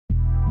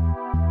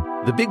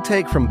The Big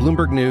Take from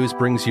Bloomberg News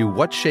brings you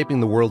what's shaping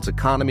the world's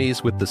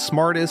economies with the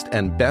smartest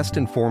and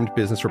best-informed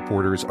business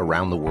reporters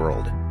around the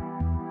world.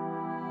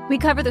 We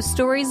cover the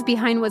stories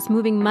behind what's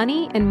moving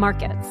money and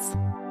markets.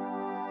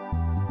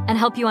 And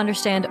help you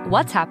understand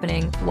what's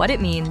happening, what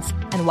it means,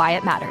 and why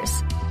it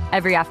matters.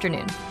 Every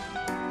afternoon.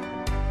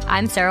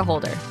 I'm Sarah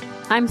Holder.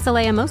 I'm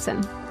Saleha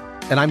Mohsin.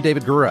 And I'm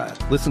David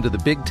Gura. Listen to The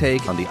Big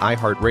Take on the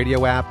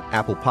iHeartRadio app,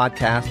 Apple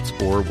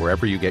Podcasts, or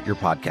wherever you get your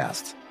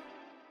podcasts.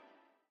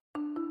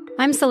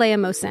 I'm Saleha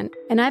Mohsin,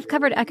 and I've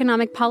covered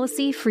economic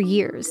policy for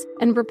years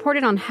and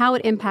reported on how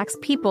it impacts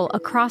people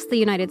across the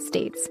United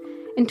States.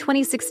 In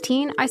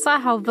 2016, I saw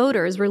how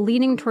voters were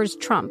leaning towards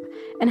Trump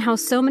and how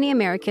so many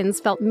Americans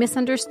felt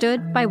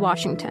misunderstood by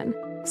Washington.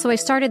 So I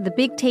started The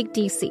Big Take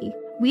DC.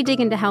 We dig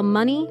into how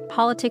money,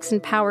 politics,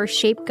 and power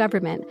shape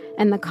government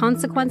and the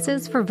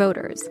consequences for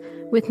voters.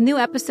 With new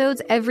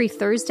episodes every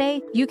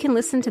Thursday, you can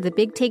listen to The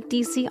Big Take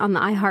DC on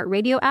the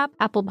iHeartRadio app,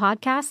 Apple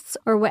Podcasts,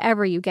 or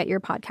wherever you get your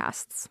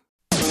podcasts.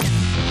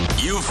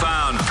 You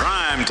found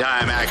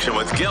primetime action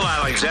with Gil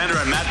Alexander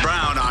and Matt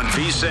Brown on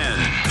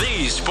VSiN,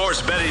 the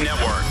sports betting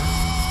network.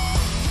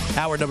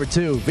 Hour number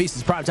 2,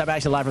 VSiN's primetime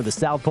action live from the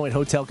South Point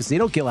Hotel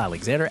Casino. Gil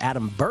Alexander,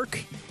 Adam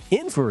Burke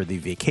in for the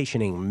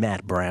vacationing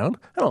Matt Brown.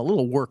 I don't know, a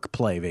little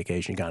work-play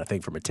vacation kind of thing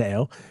for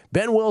Mateo.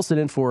 Ben Wilson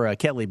in for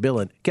Kelly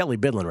Bidlin,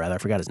 I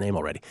forgot his name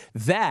already.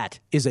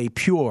 That is a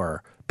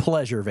pure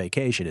pleasure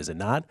vacation, is it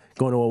not?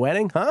 Going to a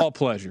wedding, huh? All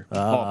pleasure.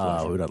 All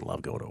pleasure. Who doesn't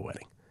love going to a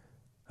wedding?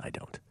 I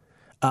don't.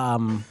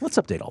 Let's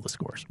update all the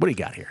scores. What do you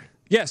got here?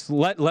 Yes,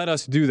 let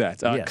us do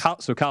that.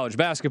 Yes. So college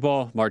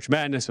basketball, March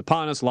Madness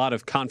upon us, a lot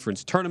of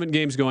conference tournament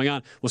games going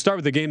on. We'll start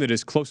with the game that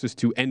is closest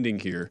to ending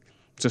here.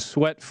 It's a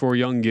sweat for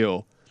young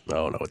Gil.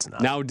 Oh, no, it's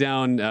not. Now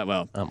down,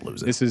 I'm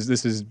losing. This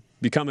is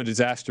become a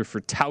disaster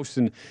for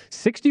Towson.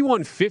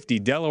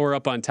 61-50, Delaware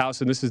up on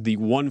Towson. This is the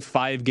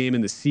 1-5 game in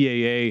the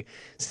CAA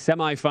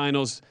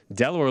semifinals.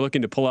 Delaware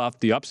looking to pull off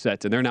the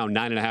upset, and they're now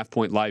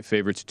 9.5-point live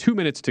favorites. 2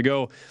 minutes to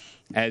go,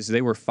 as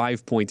they were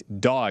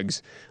 5-point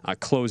dogs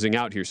closing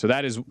out here. So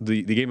that is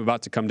the game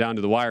about to come down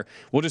to the wire.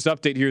 We'll just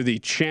update here the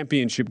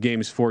championship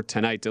games for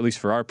tonight, at least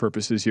for our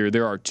purposes here.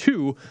 There are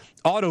 2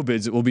 auto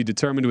bids that will be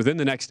determined within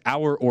the next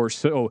hour or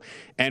so,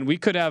 and we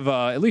could have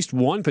at least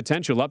one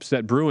potential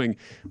upset brewing,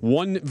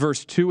 1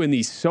 versus 2 in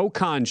the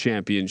SoCon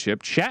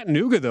Championship.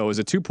 Chattanooga, though, is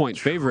a 2-point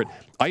favorite.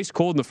 Ice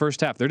cold in the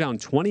first half. They're down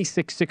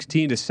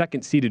 26-16 to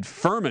second-seeded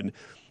Furman.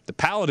 The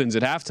Paladins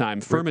at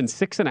halftime. Furman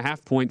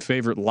 6.5-point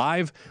favorite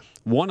live.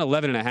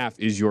 111.5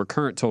 is your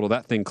current total.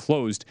 That thing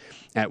closed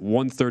at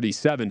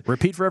 137.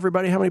 Repeat for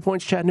everybody how many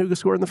points Chattanooga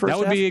scored in the first half?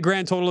 That would be a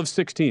grand total of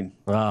 16.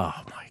 Oh, my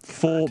God.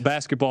 Full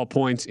basketball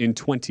points in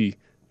 20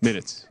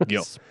 minutes.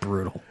 Gil. That's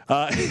brutal.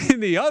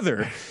 In the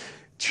other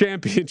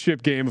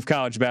championship game of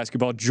college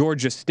basketball,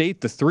 Georgia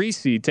State, the 3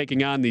 seed,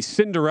 taking on the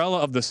Cinderella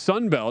of the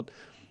Sun Belt,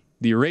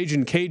 the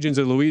Ragin' Cajuns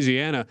of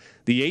Louisiana,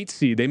 the 8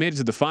 seed. They made it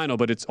to the final,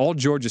 but it's all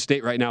Georgia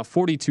State right now,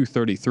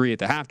 42-33. At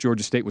the half,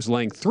 Georgia State was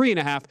laying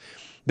 3.5.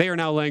 They are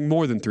now laying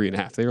more than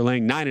 3.5. They are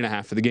laying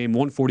 9.5 for the game.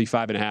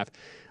 145.5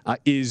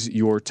 is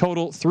your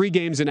total. 3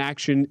 games in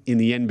action in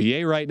the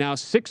NBA right now.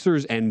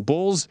 Sixers and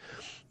Bulls.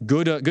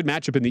 Good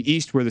matchup in the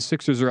East where the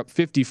Sixers are up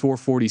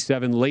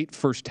 54-47 late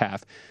first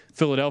half.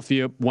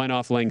 Philadelphia went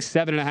off laying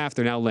 7.5.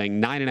 They're now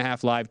laying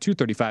 9.5 live.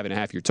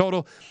 235.5 your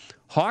total.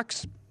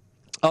 Hawks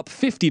up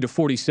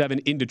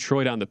 50-47 in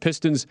Detroit on the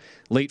Pistons.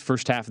 Late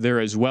first half there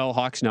as well.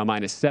 Hawks now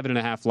minus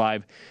 7.5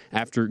 live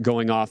after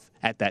going off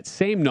at that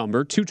same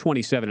number.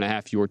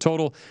 227.5 your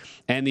total.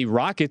 And the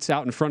Rockets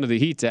out in front of the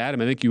Heat.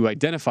 Adam, I think you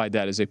identified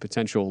that as a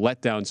potential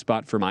letdown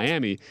spot for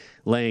Miami.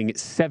 Laying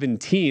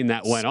 17,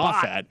 that went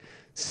off at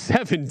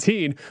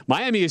 17.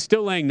 Miami is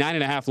still laying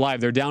 9.5 live.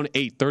 They're down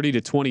 8,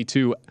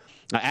 30-22.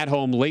 At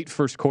home, late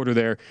first quarter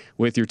there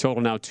with your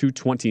total now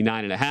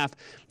 229.5.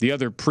 The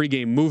other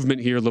pregame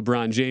movement here,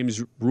 LeBron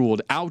James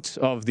ruled out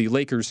of the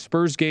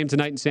Lakers-Spurs game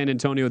tonight in San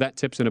Antonio. That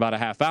tips in about a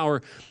half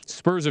hour.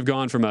 Spurs have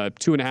gone from a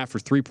 2.5 or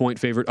 3-point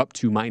favorite up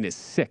to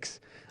 -6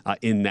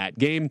 in that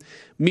game.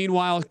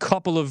 Meanwhile, a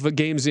couple of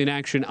games in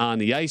action on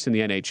the ice in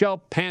the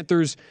NHL.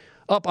 Panthers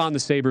up on the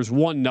Sabres,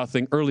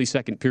 1-0, early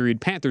second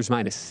period. Panthers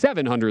minus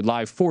 700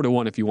 live,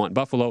 4-1 if you want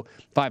Buffalo,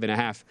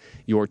 5.5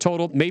 your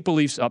total. Maple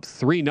Leafs up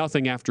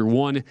 3-0 after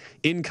 1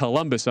 in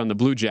Columbus on the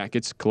Blue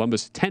Jackets.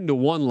 Columbus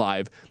 10-1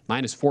 live,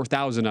 minus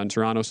 4,000 on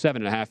Toronto,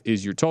 7.5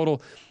 is your total.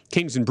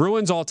 Kings and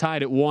Bruins all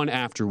tied at 1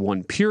 after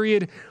 1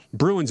 period.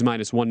 Bruins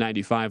minus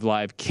 195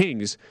 live,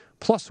 Kings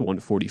plus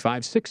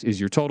 145. 6 is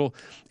your total.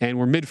 And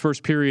we're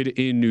mid-first period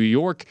in New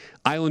York.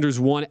 Islanders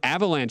 1,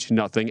 Avalanche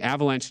nothing.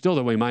 Avalanche still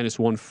the way minus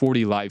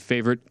 140 live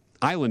favorite.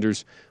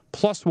 Islanders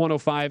plus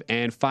 105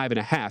 and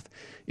 5.5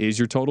 is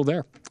your total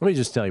there. Let me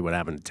just tell you what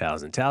happened to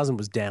Towson. Towson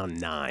was down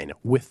 9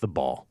 with the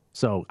ball.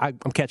 So I'm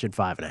catching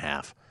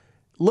 5.5.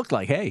 Looked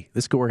like, hey,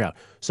 this could work out.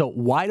 So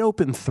wide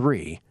open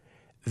 3.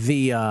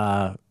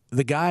 The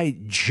the guy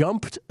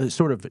jumped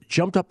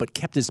up but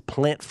kept his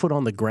plant foot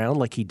on the ground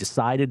like he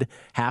decided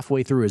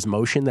halfway through his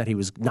motion that he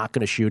was not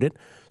going to shoot it.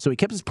 So he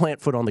kept his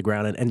plant foot on the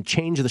ground and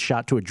changed the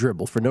shot to a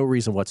dribble for no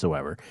reason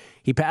whatsoever.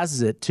 He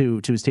passes it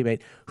to his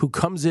teammate, who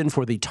comes in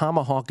for the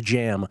tomahawk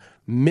jam,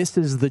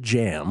 misses the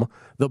jam.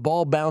 The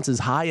ball bounces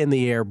high in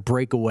the air,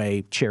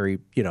 breakaway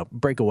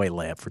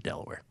layup for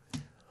Delaware.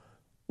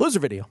 Loser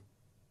video.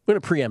 We're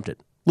going to preempt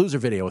it. Loser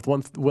video with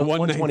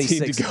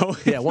 126 to go.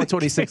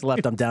 126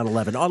 left. I'm down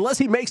 11. Unless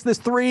he makes this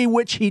three,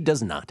 which he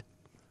does not.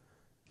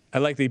 I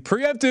like the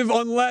preemptive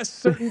unless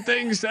certain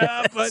things,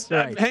 but right.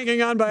 I'm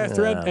hanging on by a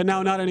thread, and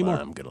now not anymore.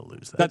 I'm going to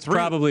lose that. That's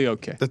probably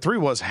okay. The three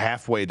was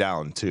halfway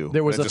down, too.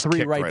 There was It a just three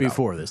kicked right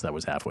before out. this that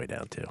was halfway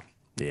down, too.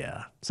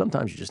 Yeah.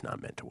 Sometimes you're just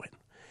not meant to win.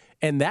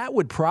 And that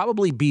would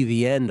probably be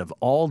the end of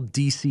all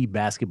DC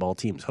basketball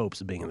teams'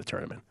 hopes of being in the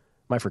tournament.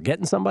 Am I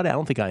forgetting somebody? I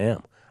don't think I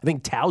am. I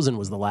think Towson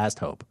was the last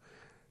hope.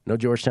 No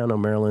Georgetown, no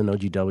Maryland, no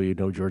GW,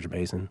 no George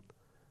Mason.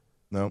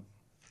 No.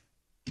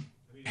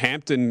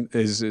 Hampton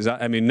is.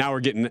 I mean, now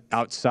we're getting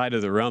outside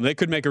of the realm. They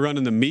could make a run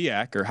in the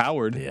MEAC or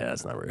Howard. Yeah,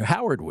 that's not right.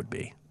 Howard would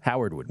be.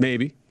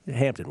 Maybe.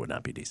 Hampton would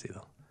not be DC,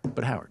 though.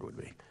 But Howard would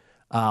be.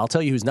 I'll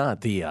tell you who's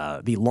not. The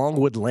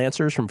Longwood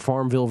Lancers from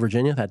Farmville,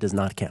 Virginia. That does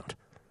not count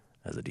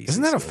as a DC.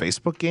 Isn't that a school.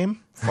 Facebook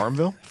game?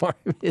 Farmville?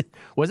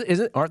 Was it?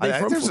 Is it? Aren't they I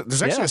from? think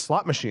there's actually Yeah. a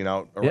slot machine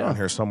out around Yeah.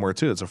 here somewhere,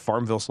 too. It's a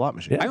Farmville slot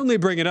machine. Yeah. I only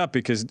bring it up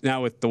because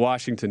now with the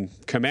Washington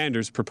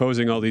Commanders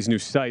proposing all these new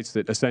sites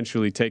that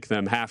essentially take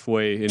them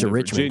halfway into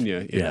Richmond.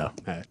 Virginia.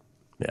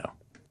 Yeah.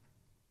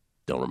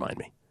 Don't remind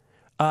me.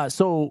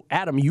 So,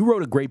 Adam, you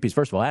wrote a great piece.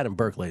 First of all, Adam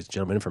Burke, ladies and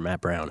gentlemen, from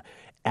Matt Brown.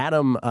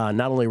 Adam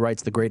not only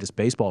writes the greatest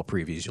baseball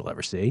previews you'll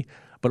ever see,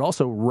 but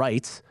also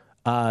writes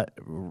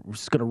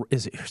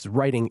is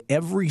writing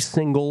every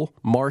single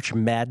March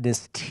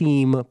Madness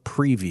team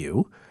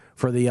preview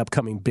for the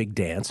upcoming Big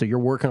Dance. So you're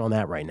working on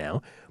that right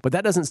now. But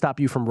that doesn't stop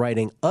you from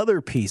writing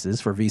other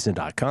pieces for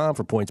VSiN.com,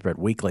 for Point Spread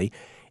Weekly.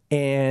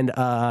 And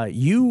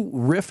you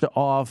riffed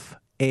off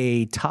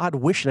a Todd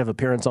Wishnev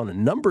appearance on a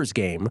numbers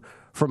game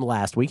from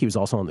last week. He was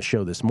also on the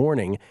show this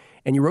morning.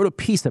 And you wrote a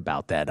piece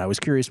about that. I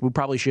was curious. We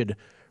probably should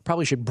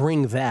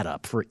bring that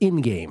up for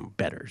in-game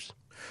bettors.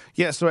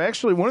 Yeah, so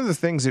actually one of the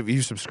things, if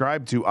you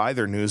subscribe to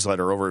either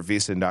newsletter over at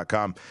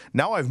vsin.com,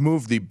 now I've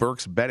moved the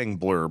Burke's betting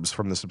blurbs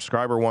from the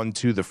subscriber one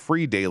to the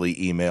free daily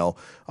email.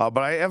 But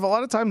I have a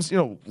lot of times,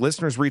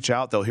 listeners reach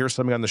out. They'll hear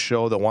something on the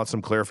show. They'll want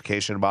some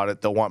clarification about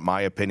it. They'll want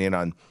my opinion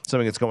on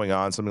something that's going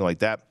on, something like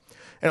that.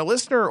 And a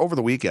listener over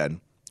the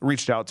weekend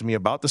reached out to me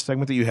about the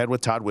segment that you had with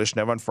Todd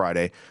Wishnev on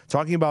Friday,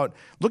 talking about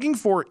looking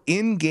for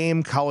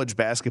in-game college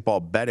basketball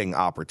betting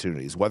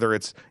opportunities, whether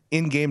it's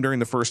in-game during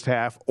the first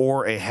half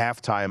or a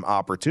halftime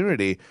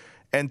opportunity.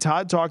 And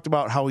Todd talked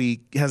about how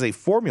he has a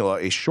formula,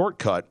 a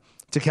shortcut,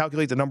 to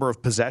calculate the number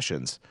of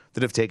possessions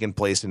that have taken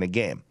place in a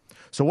game.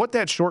 So what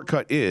that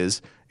shortcut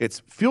is,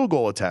 it's field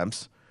goal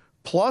attempts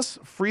plus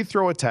free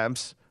throw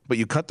attempts, but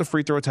you cut the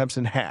free throw attempts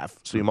in half,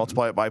 so you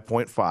multiply it by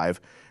 0.5.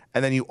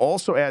 And then you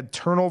also add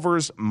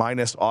turnovers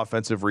minus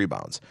offensive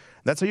rebounds.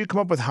 That's how you come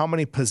up with how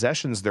many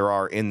possessions there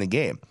are in the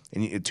game.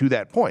 And to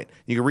that point,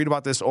 you can read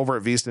about this over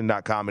at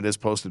vsin.com. It is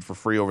posted for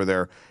free over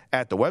there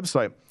at the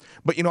website.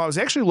 But, I was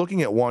actually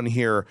looking at one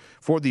here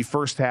for the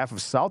first half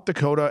of South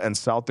Dakota and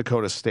South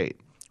Dakota State,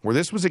 where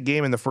this was a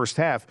game in the first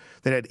half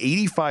that had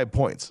 85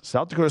 points.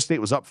 South Dakota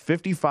State was up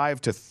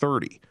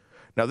 55-30.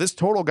 Now, this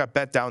total got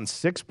bet down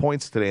 6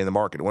 points today in the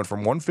market. It went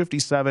from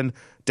 157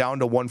 down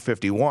to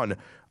 151.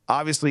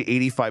 Obviously,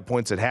 85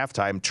 points at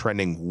halftime,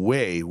 trending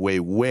way,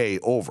 way, way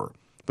over.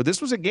 But this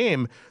was a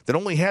game that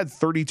only had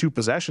 32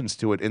 possessions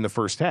to it in the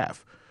first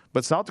half.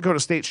 But South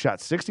Dakota State shot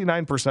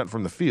 69%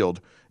 from the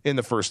field in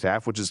the first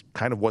half, which is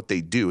kind of what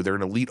they do. They're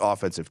an elite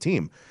offensive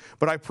team.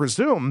 But I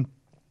presume,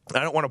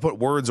 I don't want to put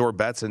words or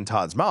bets in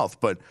Todd's mouth,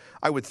 but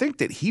I would think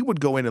that he would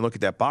go in and look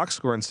at that box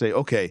score and say,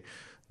 okay,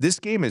 this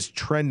game is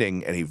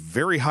trending at a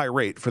very high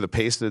rate for the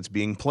pace that it's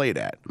being played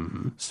at.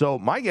 Mm-hmm. So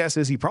my guess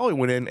is he probably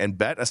went in and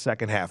bet a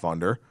second half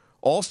under.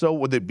 Also,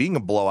 with it being a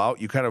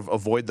blowout, you kind of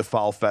avoid the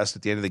foul fest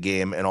at the end of the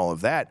game and all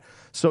of that.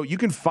 So you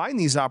can find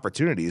these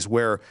opportunities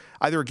where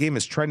either a game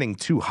is trending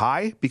too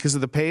high because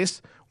of the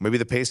pace, maybe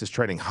the pace is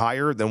trending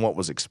higher than what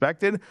was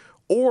expected,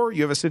 or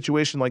you have a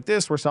situation like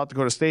this where South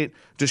Dakota State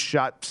just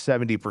shot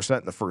 70%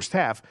 in the first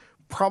half,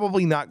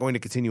 probably not going to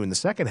continue in the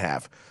second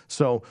half.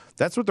 So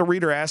that's what the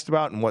reader asked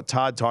about and what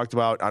Todd talked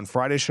about on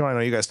Friday's show. I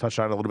know you guys touched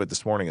on it a little bit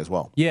this morning as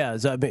well. Yeah,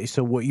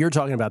 so what you're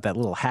talking about, that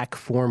little hack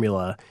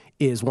formula,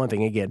 is one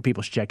thing. Again,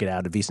 people should check it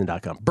out at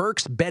vsin.com.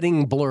 Burke's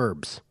Betting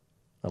Blurbs.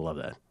 I love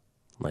that.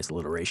 Nice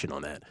alliteration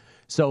on that.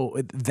 So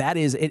that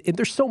is,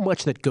 there's so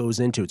much that goes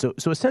into it.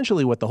 So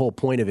essentially what the whole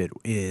point of it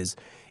is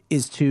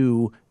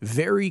to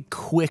very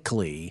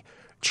quickly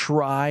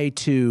try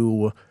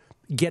to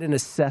get an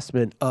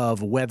assessment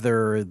of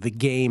whether the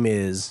game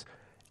is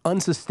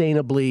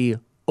unsustainably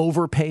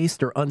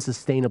overpaced or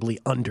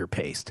unsustainably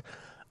underpaced.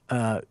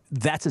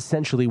 That's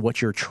essentially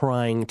what you're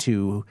trying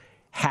to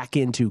hack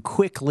into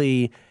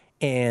quickly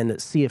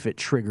and see if it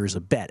triggers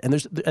a bet. And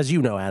there's, as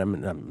you know, Adam,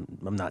 and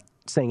I'm not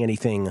saying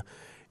anything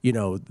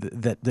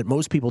that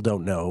most people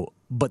don't know.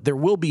 But there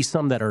will be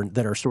some that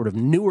are sort of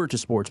newer to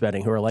sports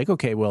betting who are like,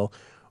 okay, well,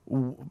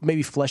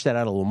 maybe flesh that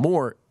out a little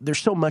more. There's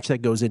so much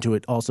that goes into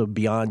it also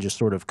beyond just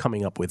sort of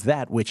coming up with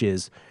that, which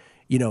is,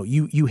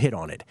 you hit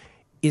on it.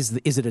 Is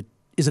it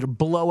a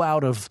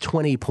blowout of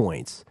 20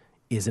 points?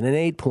 Is it an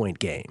 8-point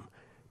game?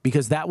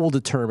 Because that will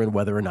determine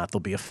whether or not there'll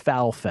be a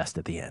foul fest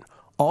at the end.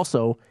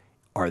 Also,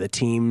 are the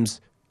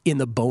teams in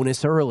the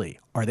bonus early?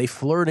 Are they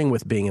flirting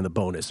with being in the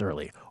bonus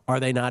early? Are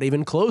they not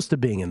even close to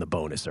being in the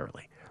bonus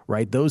early?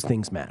 Right? Those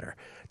things matter.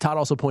 Todd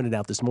also pointed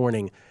out this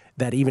morning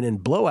that even in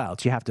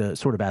blowouts, you have to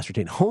sort of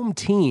ascertain. Home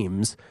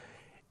teams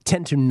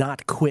tend to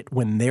not quit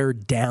when they're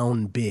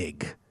down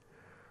big,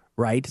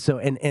 right? So,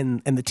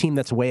 and the team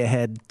that's way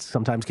ahead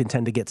sometimes can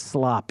tend to get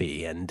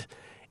sloppy and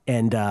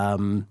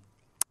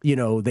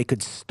they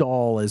could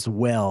stall as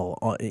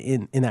well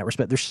in that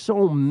respect. There's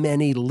so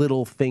many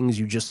little things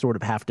you just sort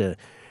of have to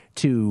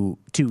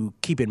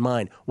keep in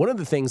mind. One of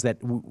the things that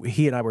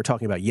he and I were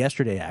talking about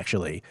yesterday,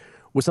 actually,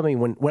 was something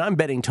when I'm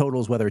betting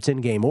totals, whether it's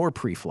in-game or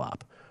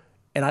pre-flop,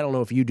 and I don't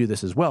know if you do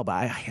this as well, but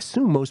I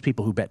assume most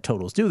people who bet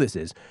totals do this,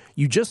 is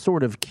you just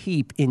sort of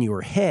keep in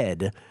your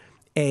head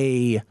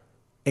a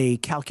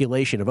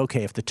calculation of,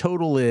 okay, if the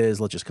total is,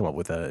 let's just come up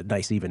with a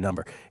nice even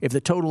number. If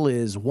the total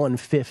is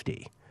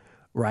 150,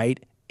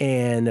 right,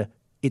 and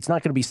it's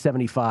not going to be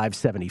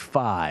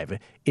 75-75,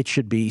 it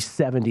should be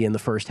 70 in the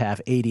first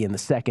half, 80 in the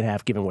second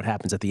half, given what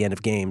happens at the end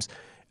of games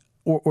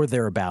or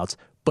thereabouts.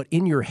 But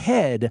in your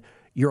head,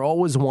 you're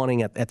always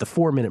wanting at the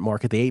 4-minute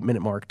mark, at the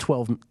 8-minute mark,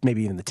 12,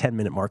 maybe even the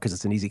 10-minute mark, because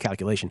it's an easy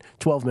calculation,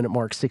 12-minute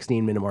mark,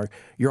 16-minute mark.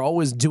 You're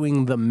always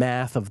doing the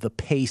math of the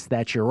pace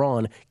that you're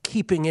on,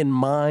 keeping in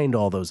mind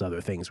all those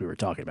other things we were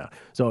talking about.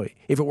 So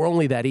if it were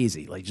only that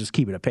easy, like just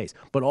keep it at pace.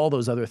 But all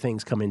those other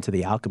things come into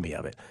the alchemy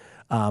of it.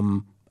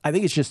 I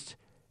think it's just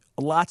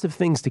lots of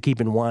things to keep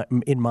in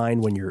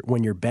mind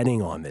when you're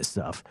betting on this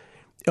stuff.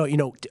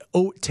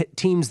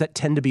 Teams that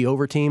tend to be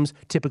over teams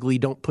typically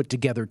don't put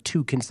together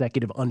 2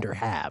 consecutive under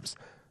halves.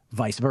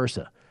 Vice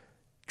versa.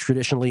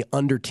 Traditionally,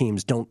 under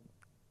teams don't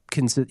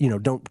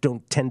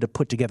tend to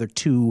put together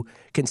 2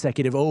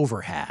 consecutive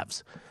over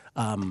halves.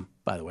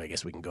 By the way, I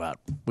guess we can go out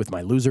with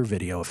my loser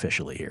video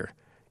officially here.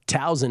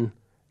 Towson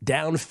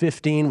down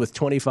 15 with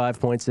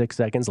 25.6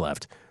 seconds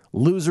left.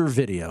 Loser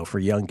video for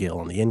Young Gill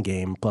on the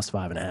in-game plus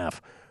 5.5.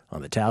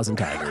 On the Towson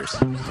Tigers,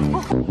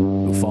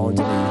 who fall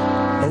into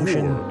the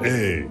ocean.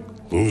 A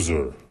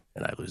loser.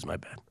 And I lose my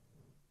bet.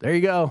 There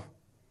you go.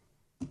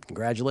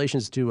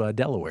 Congratulations to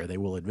Delaware. They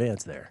will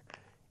advance there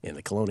in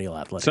the Colonial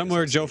Athletic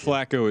Somewhere Joe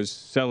Flacco is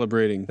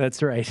celebrating.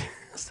 That's right.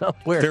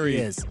 Somewhere he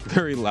is.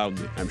 Very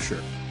loudly, I'm sure.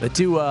 The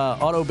 2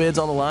 auto bids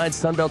on the line.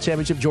 Sun Belt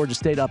Championship, Georgia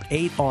State up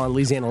 8 on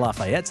Louisiana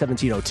Lafayette.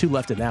 17:02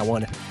 left in that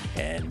one.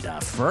 And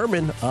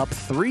Furman up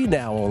 3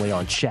 now only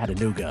on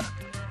Chattanooga.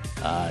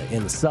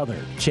 In the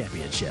Southern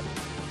Championship.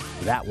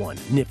 That one,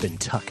 nip and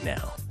tuck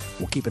now.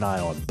 We'll keep an eye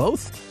on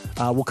both.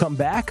 We'll come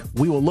back.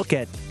 We will look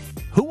at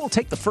who will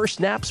take the first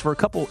snaps for a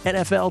couple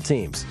NFL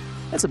teams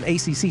and some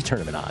ACC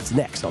tournament odds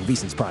next on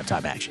VSiN's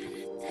Primetime Action.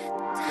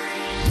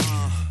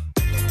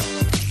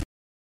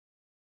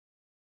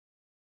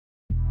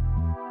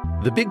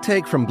 The Big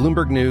Take from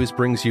Bloomberg News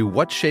brings you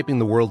what's shaping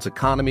the world's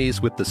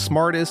economies with the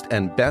smartest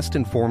and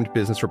best-informed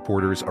business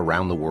reporters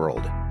around the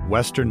world.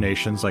 Western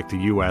nations like the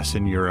U.S.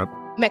 and Europe.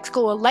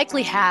 Mexico will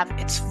likely have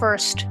its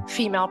first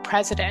female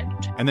president.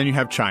 And then you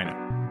have China.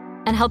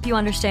 And help you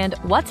understand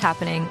what's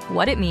happening,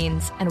 what it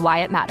means, and why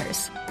it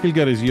matters. He'll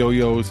get his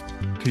yo-yos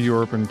to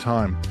Europe in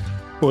time.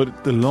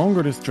 But the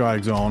longer this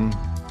drags on,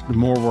 the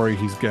more worried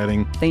he's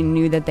getting. They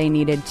knew that they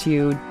needed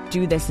to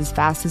do this as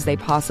fast as they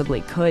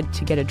possibly could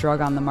to get a drug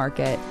on the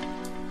market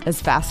as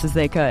fast as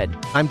they could.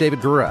 I'm David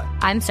Gura.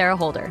 I'm Sarah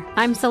Holder.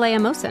 I'm Saleha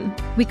Mohsin.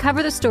 We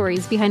cover the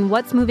stories behind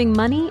what's moving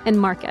money and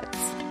markets.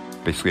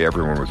 Basically,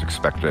 everyone was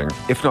expecting,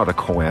 if not a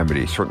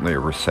calamity, certainly a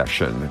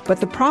recession. But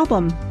the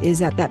problem is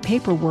that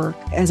paperwork,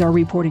 as our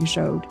reporting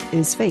showed,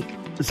 is fake.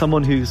 As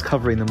someone who's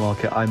covering the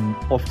market, I'm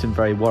often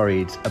very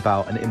worried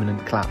about an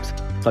imminent collapse.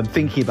 So I'm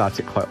thinking about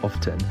it quite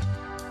often.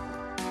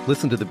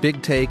 Listen to The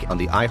Big Take on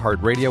the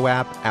iHeartRadio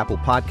app, Apple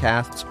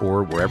Podcasts,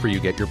 or wherever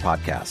you get your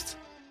podcasts.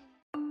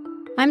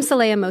 I'm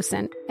Saleha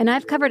Mohsin, and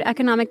I've covered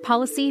economic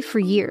policy for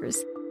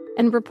years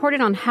and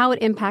reported on how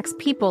it impacts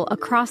people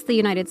across the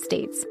United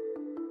States.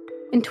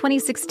 In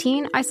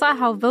 2016, I saw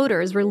how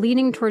voters were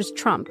leaning towards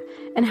Trump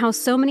and how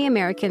so many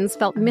Americans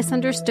felt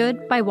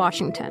misunderstood by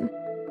Washington.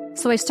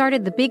 So I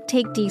started The Big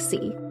Take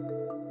DC.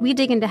 We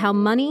dig into how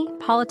money,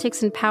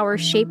 politics, and power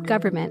shape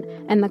government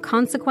and the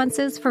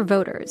consequences for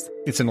voters.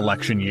 It's an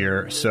election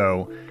year,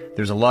 so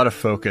there's a lot of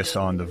focus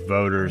on the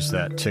voters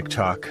that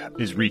TikTok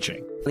is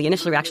reaching. The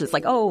initial reaction is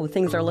like, oh,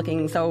 things are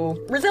looking so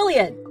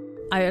resilient.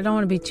 I don't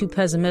want to be too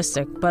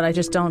pessimistic, but I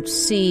just don't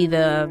see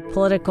the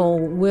political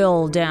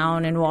will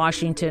down in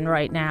Washington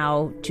right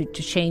now to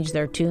change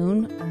their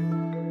tune.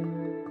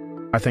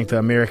 I think the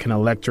American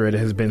electorate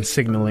has been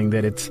signaling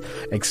that it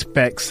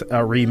expects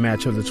a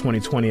rematch of the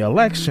 2020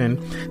 election.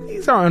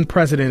 These are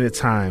unprecedented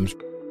times.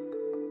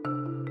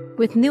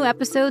 With new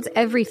episodes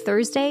every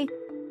Thursday,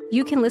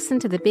 you can listen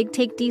to the Big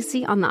Take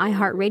DC on the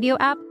iHeartRadio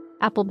app,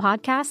 Apple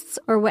Podcasts,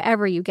 or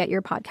wherever you get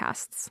your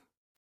podcasts.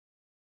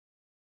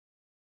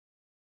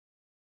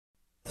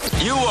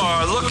 You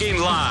are looking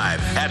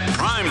live at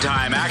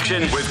Primetime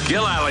Action with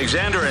Gil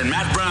Alexander and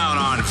Matt Brown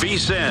on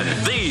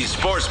VSiN, the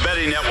Sports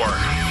Betting Network.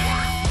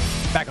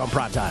 Back on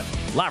Primetime,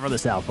 live from the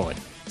South Point.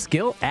 It's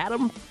Gil,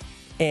 Adam,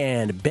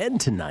 and Ben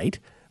tonight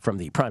from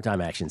the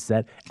Primetime Action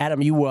set.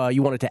 Adam, you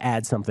wanted to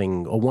add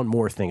something, one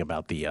more thing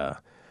about the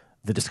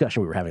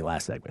discussion we were having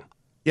last segment.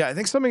 Yeah, I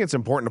think something that's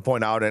important to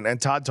point out,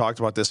 and Todd talked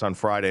about this on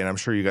Friday, and I'm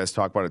sure you guys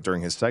talked about it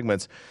during his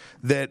segments,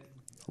 that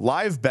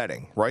live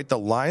betting, right, the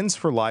lines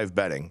for live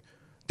betting,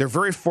 they're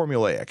very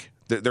formulaic.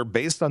 They're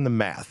based on the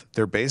math.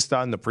 They're based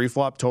on the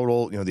pre-flop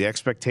total, the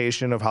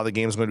expectation of how the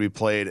game's going to be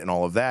played and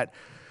all of that.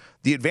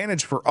 The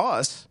advantage for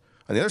us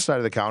on the other side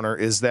of the counter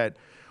is that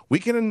we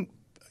can,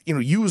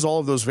 use all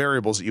of those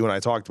variables that you and I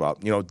talked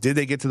about. Did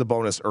they get to the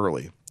bonus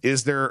early?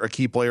 Is there a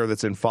key player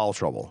that's in foul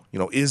trouble?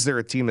 Is there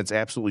a team that's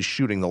absolutely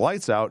shooting the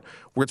lights out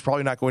where it's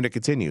probably not going to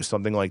continue?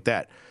 Something like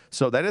that.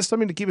 So that is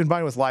something to keep in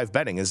mind with live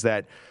betting is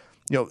that,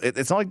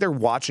 it's not like they're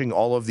watching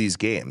all of these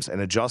games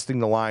and adjusting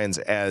the lines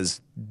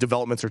as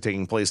developments are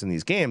taking place in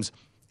these games.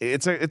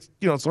 It's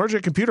largely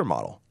a computer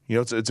model.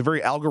 It's a very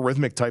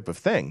algorithmic type of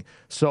thing.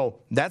 So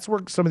that's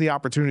where some of the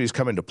opportunities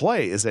come into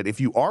play is that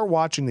if you are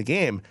watching the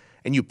game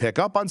and you pick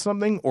up on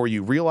something or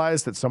you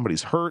realize that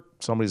somebody's hurt,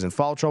 somebody's in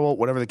foul trouble,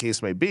 whatever the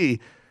case may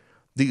be,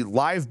 the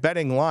live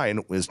betting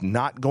line is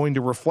not going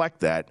to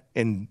reflect that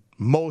in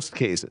most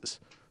cases.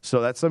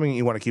 So that's something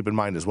you want to keep in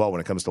mind as well when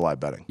it comes to live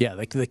betting. Yeah,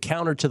 the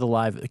counter to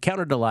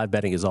live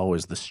betting is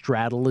always the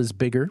straddle is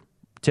bigger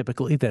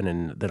typically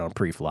than on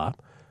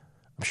pre-flop.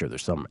 I'm sure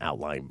there's some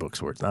outlying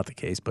books where it's not the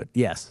case, but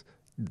yes,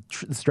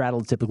 the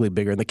straddle is typically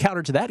bigger. And the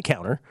counter to that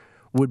counter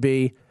would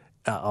be,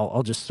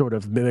 I'll just sort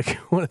of mimic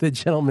one of the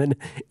gentlemen,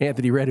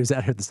 Anthony Red, who's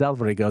out here at the South,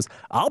 when he goes,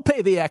 I'll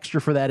pay the extra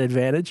for that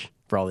advantage,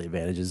 for all the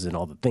advantages and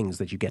all the things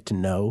that you get to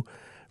know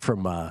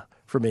from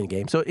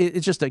in-game. So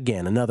it's just,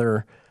 again,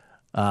 another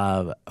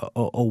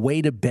a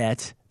way to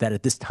bet that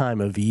at this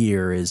time of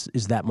year is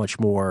that much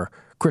more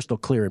crystal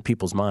clear in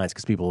people's minds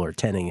because people are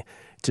tending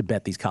to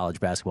bet these college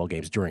basketball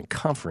games during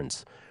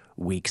conference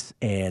weeks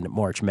and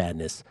March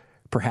Madness,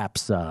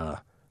 perhaps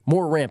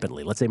more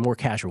rampantly. Let's say more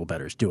casual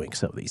bettors doing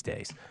so these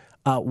days.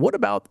 What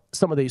about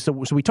some of these? So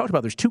we talked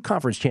about there's two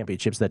conference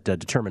championships that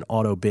determine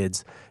auto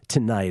bids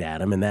tonight,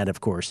 Adam, and that of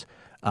course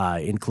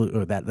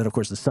include that of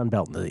course the Sun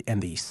Belt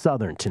and the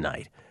Southern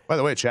tonight. By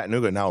the way,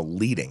 Chattanooga now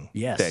leading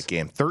that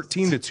game.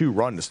 13-2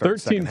 run to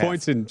start 13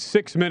 points in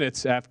 6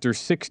 minutes after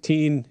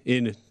 16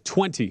 in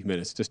 20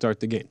 minutes to start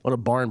the game. What a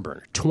barn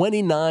burner.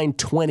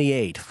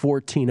 29-28,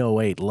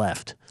 14:08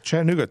 left.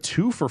 Chattanooga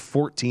 2 for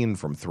 14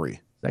 from 3. Is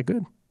that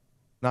good?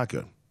 Not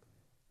good.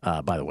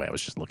 By the way, I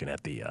was just looking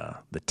at the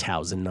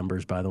Towson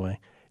numbers, by the way.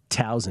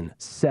 Towson,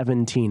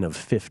 17 of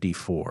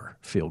 54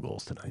 field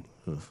goals tonight.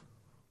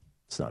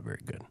 It's not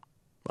very good,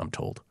 I'm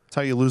told. That's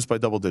how you lose by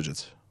double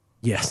digits.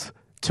 Yes.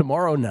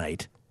 Tomorrow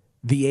night,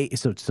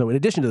 so in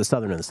addition to the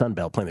Southern and the Sun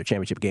Belt playing their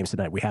championship games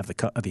tonight, we have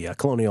the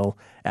Colonial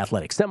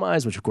Athletic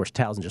semis, which of course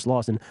Towson just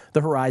lost in,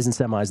 the Horizon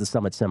semis, the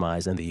Summit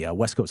semis, and the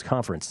West Coast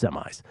Conference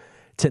semis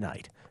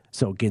tonight.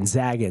 So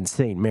Gonzaga and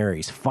St.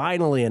 Mary's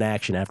finally in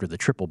action after the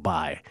triple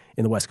bye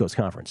in the West Coast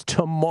Conference.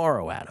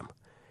 Tomorrow, Adam,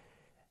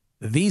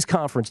 these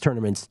conference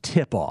tournaments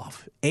tip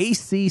off.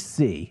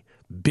 ACC,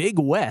 Big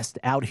West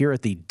out here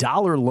at the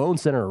Dollar Loan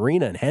Center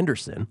Arena in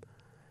Henderson.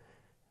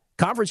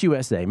 Conference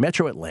USA,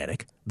 Metro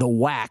Atlantic, the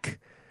WAC,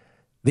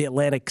 the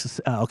Atlantic,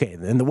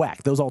 and the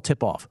WAC. Those all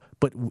tip off.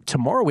 But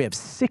tomorrow we have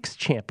 6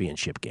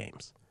 championship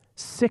games,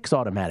 6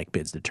 automatic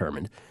bids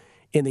determined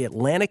in the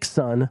Atlantic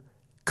Sun,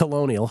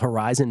 Colonial,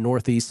 Horizon,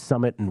 Northeast,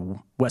 Summit, and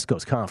West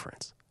Coast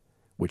Conference,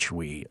 which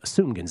we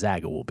assume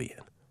Gonzaga will be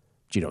in.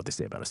 Do you know what they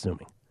say about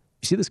assuming?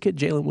 You see this kid,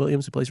 Jalen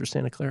Williams, who plays for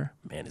Santa Clara?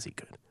 Man, is he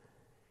good.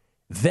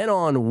 Then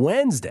on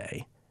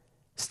Wednesday,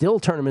 still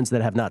tournaments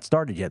that have not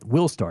started yet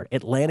will start.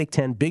 Atlantic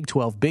 10, Big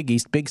 12, Big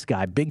East, Big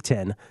Sky, Big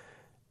 10,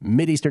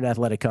 Mid-Eastern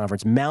Athletic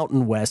Conference,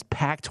 Mountain West,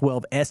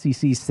 Pac-12,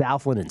 SEC,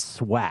 Southland, and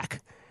SWAC.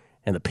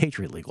 And the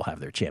Patriot League will have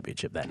their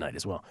championship that night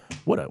as well.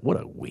 What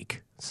a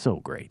week. So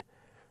great.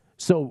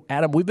 So,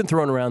 Adam, we've been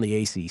throwing around the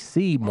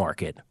ACC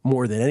market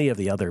more than any of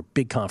the other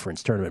big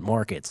conference tournament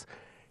markets.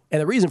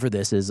 And the reason for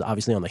this is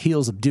obviously on the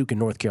heels of Duke and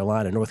North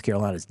Carolina. North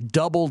Carolina's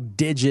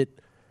double-digit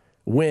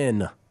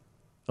win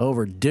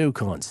over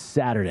Duke on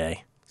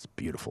Saturday. It's a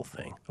beautiful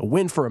thing. A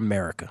win for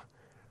America.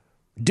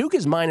 Duke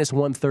is minus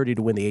 130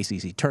 to win the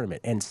ACC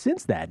tournament. And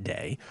since that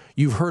day,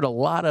 you've heard a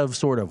lot of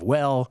sort of,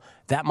 well,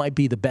 that might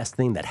be the best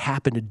thing that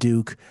happened to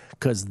Duke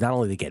because not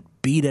only they get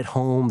beat at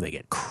home, they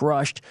get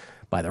crushed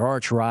by their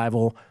arch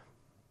rival.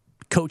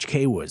 Coach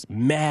K was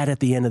mad at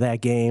the end of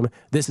that game.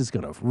 This is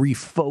going to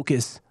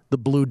refocus the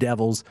Blue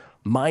Devils.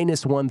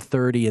 Minus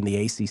 130 in the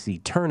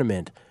ACC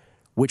tournament,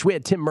 which we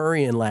had Tim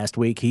Murray in last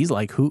week. He's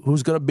like,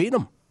 who's going to beat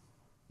them?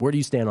 Where do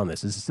you stand on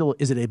this?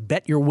 Is it a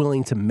bet you're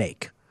willing to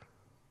make?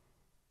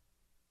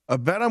 A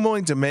bet I'm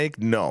willing to make?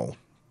 No.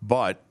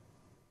 But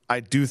I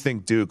do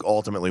think Duke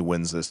ultimately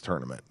wins this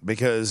tournament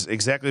because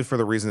exactly for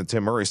the reason that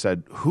Tim Murray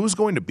said, who's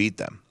going to beat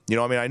them?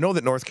 I know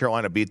that North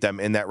Carolina beat them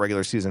in that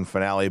regular season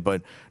finale,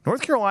 but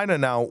North Carolina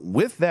now,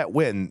 with that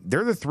win,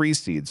 they're the 3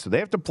 seed, so they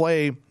have to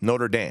play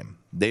Notre Dame.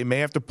 They may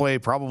have to play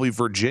probably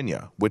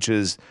Virginia, which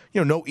is,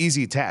 no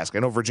easy task. I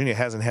know Virginia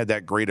hasn't had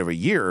that great of a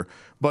year,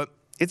 but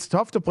it's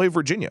tough to play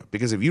Virginia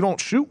because if you don't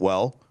shoot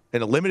well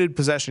in a limited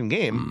possession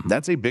game,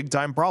 that's a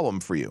big-time problem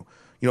for you.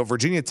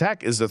 Virginia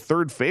Tech is the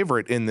 3rd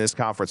favorite in this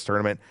conference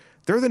tournament.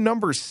 They're the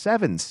number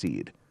 7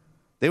 seed.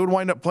 They would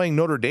wind up playing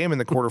Notre Dame in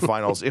the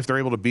quarterfinals if they're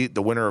able to beat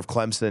the winner of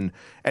Clemson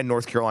and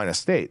North Carolina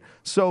State.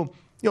 So,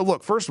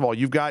 look, first of all,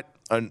 you've got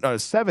a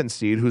 7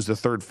 seed who's the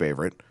 3rd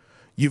favorite.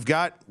 You've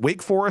got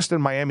Wake Forest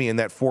and Miami in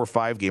that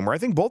 4-5 game where I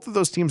think both of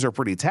those teams are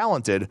pretty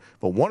talented,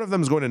 but one of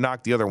them is going to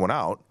knock the other one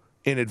out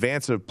in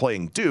advance of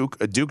playing Duke,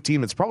 a Duke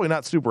team that's probably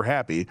not super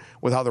happy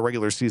with how the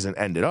regular season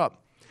ended up.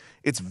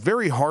 It's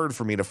very hard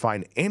for me to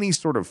find any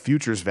sort of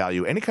futures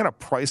value, any kind of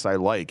price I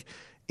like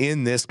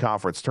in this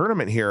conference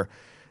tournament here.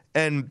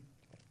 And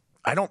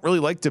I don't really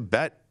like to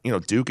bet,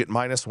 Duke at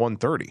minus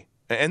 130.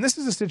 And this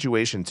is a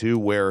situation, too,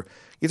 where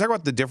you talk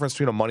about the difference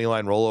between a money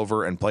line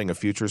rollover and playing a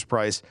futures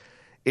price.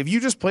 If you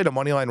just played a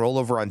money line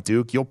rollover on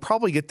Duke, you'll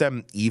probably get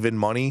them even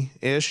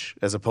money-ish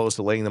as opposed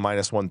to laying the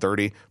minus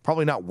 130.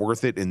 Probably not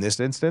worth it in this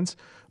instance.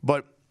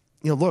 But,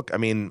 look,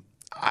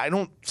 I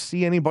don't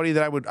see anybody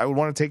that I would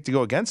want to take to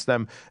go against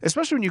them,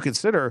 especially when you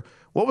consider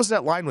what was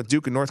that line with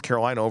Duke and North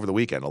Carolina over the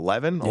weekend?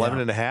 11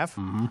 and a half?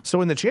 Mm-hmm.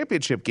 So in the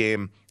championship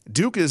game,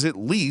 Duke is at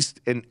least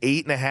an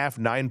 8.5,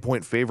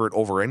 9-point favorite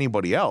over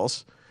anybody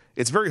else.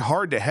 It's very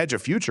hard to hedge a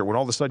future when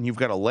all of a sudden you've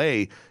got to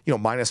lay,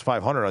 minus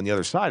 500 on the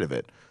other side of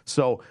it.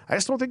 So I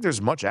just don't think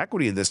there's much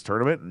equity in this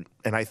tournament.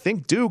 And I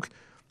think Duke,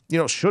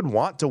 should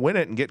want to win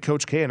it and get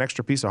Coach K an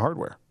extra piece of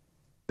hardware.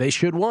 They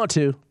should want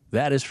to.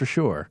 That is for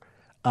sure.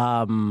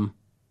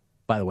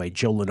 By the way,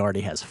 Joe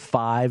Lunardi has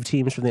 5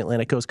 teams from the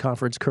Atlantic Coast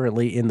Conference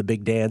currently in the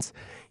Big Dance.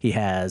 He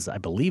has, I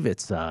believe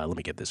it's, let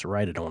me get this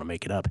right. I don't want to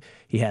make it up.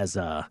 He has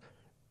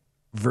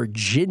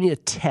Virginia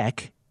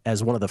Tech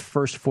as one of the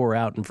first 4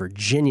 out and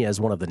Virginia as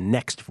one of the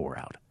next 4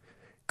 out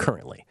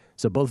currently.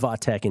 So both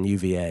Va-Tech and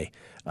UVA,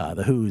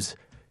 the Hoos,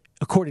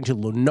 according to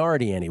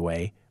Lunardi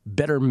anyway,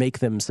 better make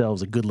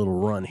themselves a good little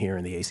run here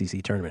in the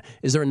ACC tournament.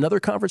 Is there another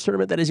conference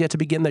tournament that is yet to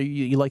begin that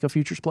you like a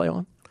futures play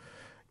on?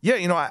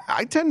 Yeah,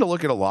 I tend to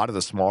look at a lot of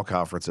the small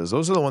conferences.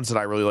 Those are the ones that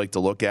I really like to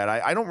look at.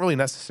 I don't really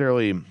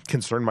necessarily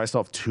concern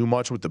myself too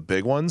much with the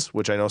big ones,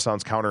 which I know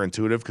sounds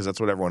counterintuitive because that's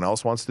what everyone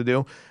else wants to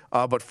do.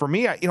 But for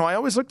me, I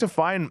always look to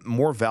find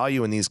more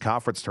value in these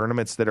conference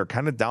tournaments that are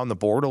kind of down the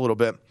board a little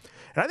bit.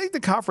 And I think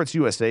the Conference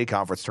USA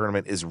conference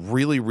tournament is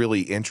really, really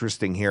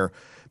interesting here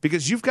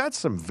because you've got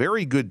some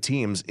very good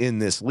teams in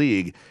this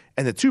league,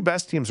 and the 2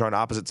 best teams are on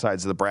opposite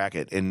sides of the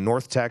bracket in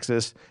North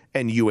Texas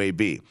and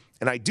UAB.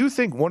 And I do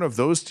think one of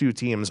those 2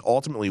 teams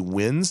ultimately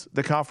wins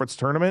the conference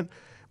tournament.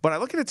 But I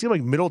look at a team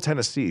like Middle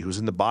Tennessee, who's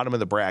in the bottom of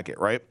the bracket,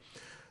 right?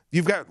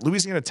 You've got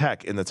Louisiana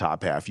Tech in the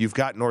top half. You've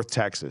got North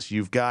Texas.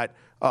 You've got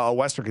a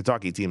Western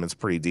Kentucky team that's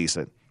pretty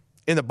decent.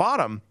 In the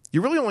bottom,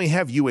 you really only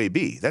have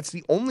UAB. That's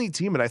the only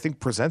team that I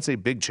think presents a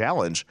big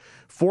challenge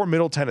for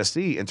Middle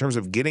Tennessee in terms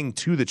of getting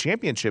to the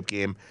championship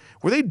game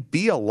where they'd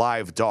be a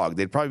live dog.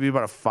 They'd probably be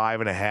about a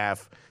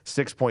 5.5,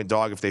 6-point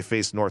dog if they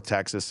face North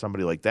Texas,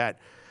 somebody like that.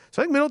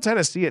 So I think Middle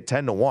Tennessee at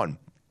 10-1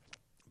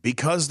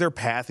 because their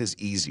path is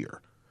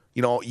easier.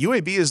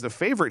 UAB is the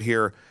favorite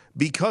here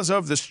because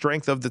of the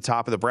strength of the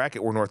top of the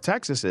bracket where North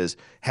Texas is,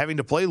 having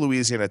to play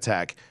Louisiana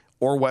Tech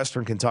or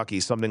Western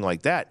Kentucky, something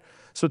like that.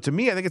 So to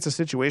me, I think it's a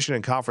situation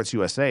in Conference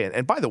USA.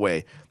 And by the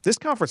way, this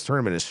conference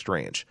tournament is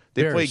strange.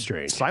 They play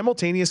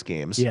simultaneous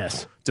games,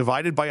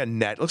 divided by a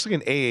net. It looks like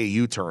an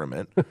AAU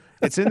tournament.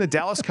 It's in the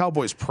Dallas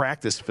Cowboys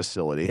practice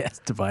facility.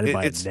 Yes, divided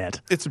by a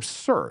net. It's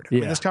absurd. I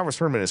mean, this conference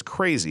tournament is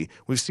crazy.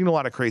 We've seen a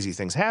lot of crazy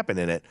things happen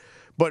in it.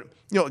 But,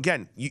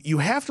 again, you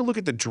have to look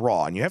at the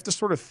draw, and you have to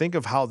sort of think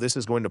of how this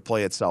is going to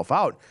play itself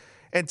out.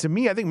 And to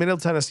me, I think Middle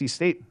Tennessee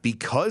State,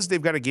 because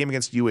they've got a game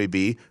against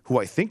UAB, who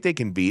I think they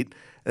can beat,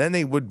 and then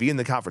they would be in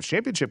the conference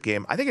championship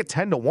game, I think at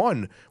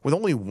 10-1, with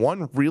only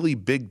one really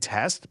big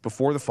test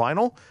before the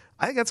final,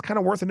 I think that's kind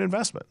of worth an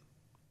investment.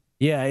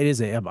 Yeah, it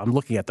is. I'm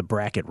looking at the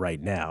bracket right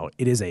now.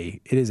 It is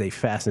a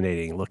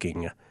fascinating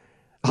looking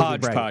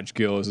hodgepodge.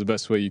 Gil is the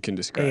best way you can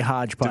describe it. A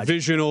hodgepodge.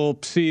 Divisional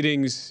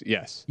seedings,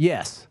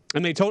 yes.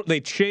 And they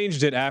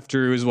changed it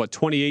after, it was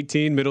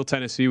 2018. Middle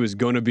Tennessee was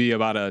going to be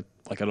about an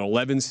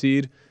 11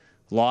 seed.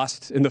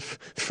 Lost in the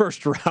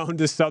first round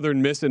to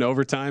Southern Miss in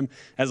overtime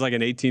as like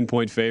an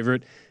 18-point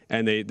favorite,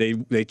 and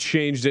they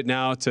changed it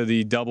now to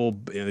the double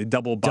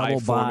bye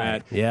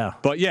format. Yeah.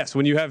 But yes,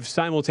 when you have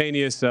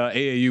simultaneous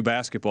AAU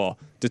basketball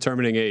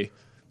determining a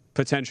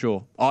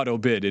potential auto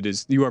bid,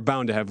 you are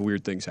bound to have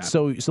weird things happen.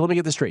 So let me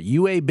get this straight.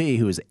 UAB,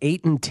 who is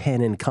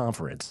 8-10 in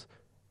conference,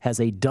 has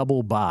a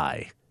double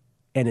bye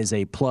and is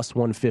a plus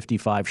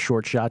 155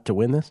 short shot to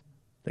win this.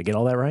 Did I get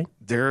all that right?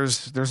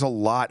 There's a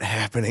lot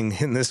happening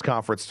in this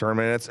conference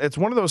tournament. It's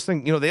one of those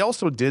things, they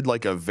also did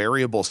like a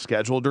variable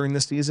schedule during the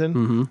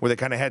season where they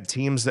kind of had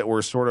teams that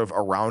were sort of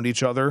around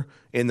each other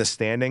in the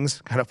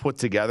standings kind of put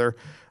together.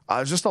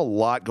 There's just a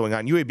lot going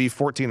on. UAB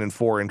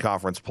 14-4 in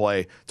conference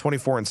play,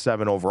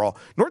 24-7 overall.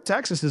 North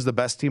Texas is the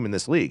best team in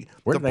this league.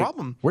 Where did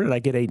I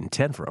get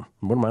 8-10 from?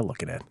 What am I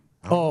looking at?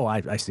 Oh,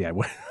 I see.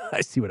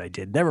 I see what I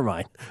did. Never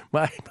mind.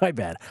 My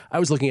bad. I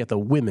was looking at the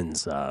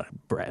women's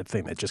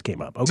thing that just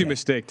came up. Okay. It's a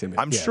mistake, Timmy.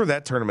 I'm sure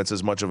that tournament's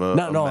as much of a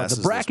no. mess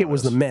The bracket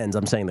was the men's.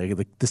 I'm saying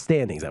the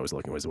standings. I was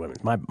looking was the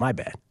women's. My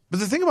bad.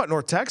 But the thing about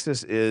North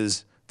Texas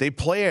is they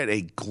play at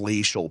a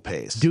glacial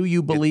pace. Do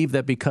you believe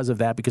that because of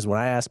that? Because when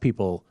I ask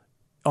people,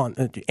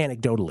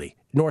 anecdotally,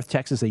 North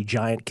Texas a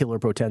giant killer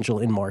potential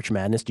in March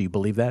Madness. Do you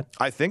believe that?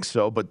 I think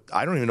so, but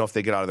I don't even know if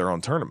they get out of their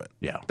own tournament.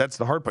 Yeah. That's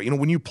the hard part.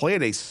 When you play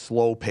at a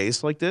slow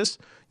pace like this,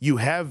 you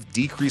have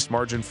decreased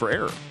margin for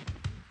error.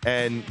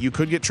 And you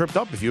could get tripped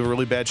up if you have a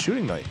really bad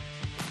shooting night.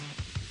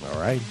 All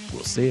right.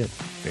 We'll see it.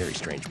 Very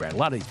strange bracket. A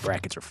lot of these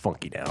brackets are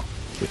funky now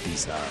with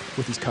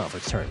these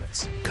conference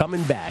tournaments.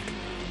 Coming back.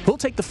 Who'll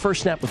take the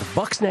first snap with the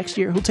Bucks next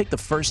year? Who'll take the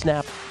first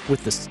snap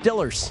with the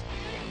Stillers?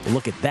 And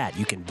look at that.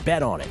 You can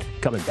bet on it.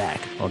 Coming back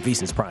on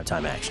VSiN's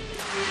Primetime Action.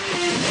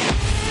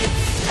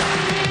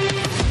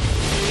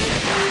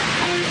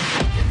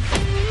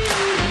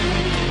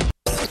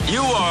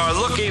 You are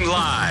looking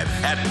live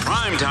at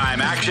Primetime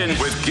Action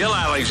with Gil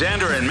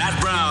Alexander and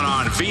Matt Brown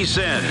on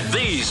VSiN,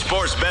 the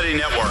Sports Betting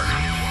Network.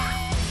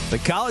 The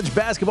college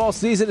basketball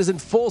season is in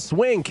full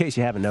swing, in case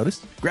you haven't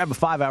noticed. Grab a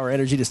 5-hour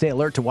energy to stay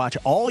alert to watch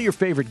all your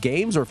favorite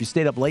games, or if you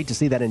stayed up late to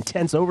see that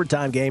intense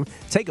overtime game,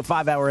 take a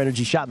 5-hour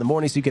energy shot in the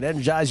morning so you can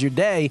energize your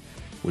day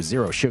with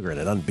zero sugar and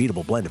an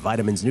unbeatable blend of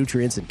vitamins,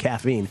 nutrients, and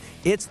caffeine.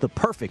 It's the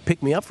perfect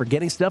pick-me-up for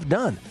getting stuff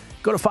done.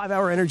 Go to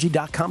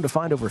 5hourenergy.com to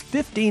find over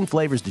 15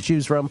 flavors to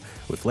choose from,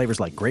 with flavors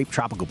like grape,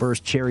 tropical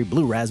burst, cherry,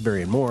 blue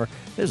raspberry, and more.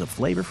 There's a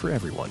flavor for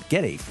everyone.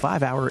 Get a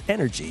 5-hour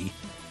energy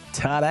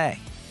today.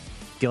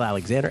 Gil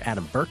Alexander,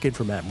 Adam Burke in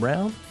for Matt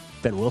Brown,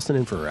 Ben Wilson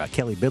in for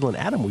Kelly Bidlin.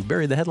 Adam, we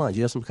buried the headlines.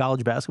 You have some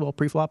college basketball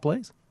pre-flop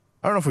plays?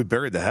 I don't know if we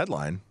buried the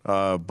headline,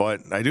 but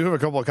I do have a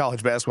couple of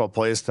college basketball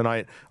plays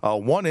tonight.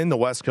 One in the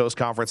West Coast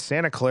Conference,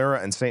 Santa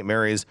Clara and St.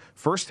 Mary's.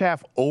 First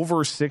half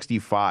over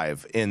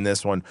 65 in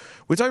this one.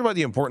 We talked about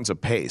the importance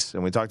of pace,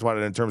 and we talked about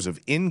it in terms of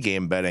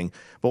in-game betting.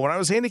 But when I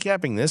was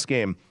handicapping this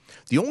game,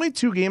 the only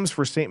two games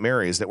for St.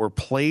 Mary's that were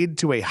played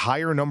to a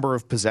higher number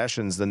of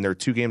possessions than their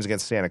two games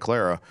against Santa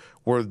Clara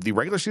were the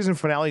regular season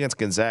finale against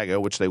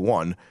Gonzaga, which they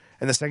won,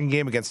 and the second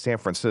game against San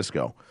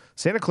Francisco.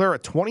 Santa Clara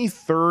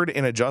 23rd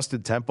in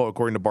adjusted tempo,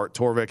 according to Bart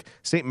Torvik.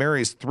 St.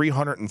 Mary's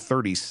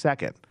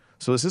 332nd.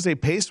 So this is a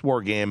pace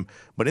war game,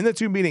 but in the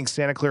two meetings,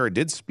 Santa Clara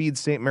did speed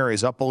St.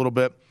 Mary's up a little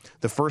bit.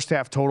 The first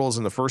half totals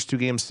in the first two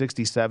games,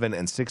 67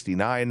 and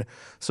 69.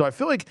 So I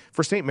feel like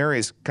for St.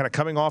 Mary's, kind of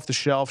coming off the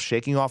shelf,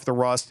 shaking off the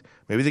rust,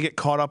 maybe they get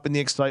caught up in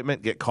the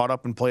excitement, get caught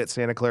up and play at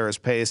Santa Clara's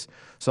pace.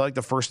 So I like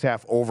the first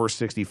half over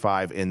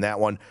 65 in that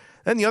one.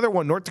 Then the other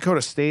one, North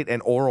Dakota State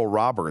and Oral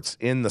Roberts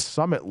in the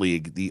Summit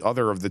League, the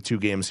other of the two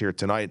games here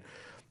tonight.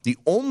 The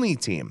only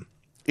team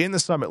in the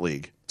Summit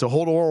League to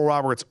hold Oral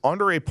Roberts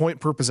under a point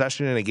per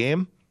possession in a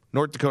game,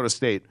 North Dakota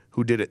State,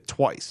 who did it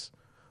twice.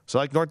 So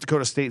I like North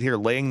Dakota State here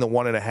laying the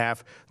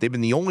 1.5. They've been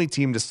the only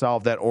team to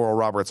solve that Oral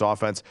Roberts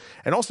offense.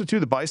 And also, too,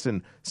 the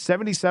Bison,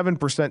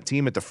 77%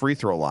 team at the free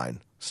throw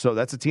line. So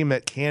that's a team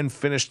that can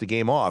finish the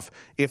game off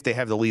if they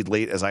have the lead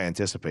late, as I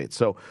anticipate.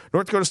 So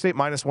North Dakota State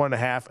minus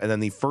 1.5, and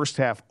then the first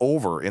half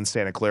over in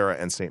Santa Clara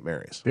and St.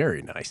 Mary's.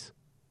 Very nice.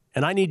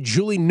 And I need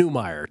Julie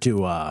Newmeyer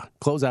to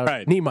close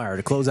out Niemeyer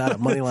to close out a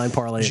moneyline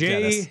parlay.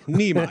 Jay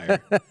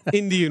Niemeyer,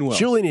 Indian Wells.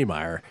 Julie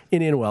Niemeyer,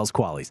 Indian Wells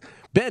Qualies.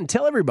 Ben,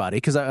 tell everybody,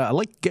 because I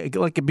like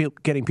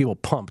getting people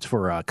pumped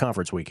for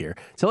conference week here.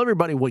 Tell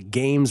everybody what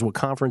games, what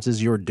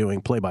conferences you're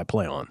doing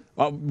play-by-play on.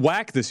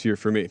 WAC this year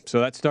for me. So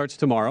that starts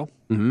tomorrow.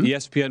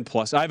 ESPN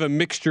Plus. I have a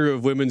mixture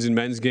of women's and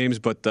men's games,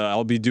 but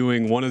I'll be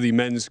doing one of the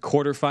men's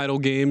quarterfinal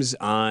games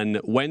on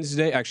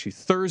Wednesday, actually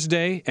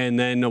Thursday, and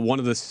then one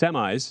of the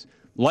semis,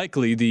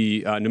 likely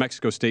the New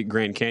Mexico State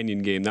Grand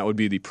Canyon game. That would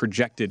be the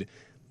projected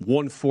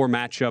 1-4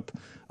 matchup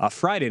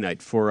Friday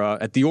night for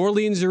at the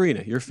Orleans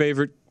Arena, your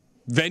favorite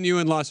venue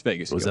in Las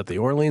Vegas. It was at the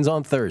Orleans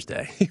on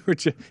Thursday.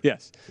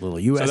 Yes. A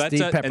little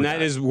USD pepper. And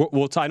that is, I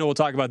know we'll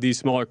talk about these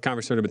smaller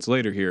conference tournaments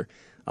later here,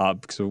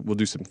 so we'll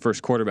do some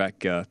first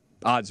quarterback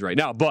odds right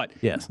now. But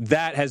yes,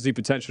 that has the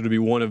potential to be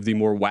one of the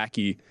more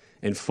wacky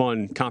and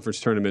fun conference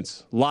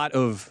tournaments. Lot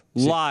of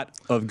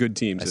good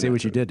teams. I see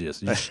what you did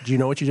just. Do you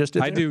know what you just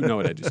did? I do know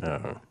what I just did.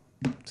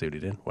 See what he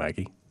did?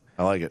 Wacky.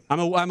 I like it. I'm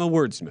a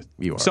wordsmith.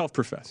 You are.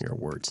 Self-professed. You're a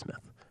wordsmith.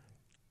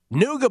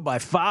 Nuga by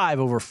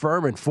 5 over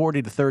Furman,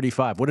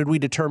 40-35. What did we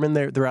determine?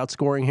 They're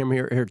outscoring him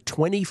here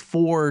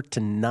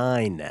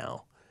 24-9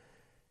 now.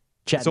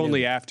 It's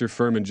only after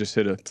Furman just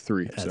hit a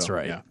 3. That's so,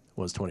 right. Yeah. It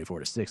was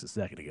 24-6 a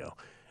second ago.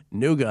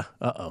 Nuga,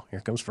 here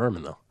comes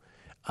Furman, though.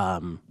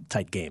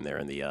 Tight game there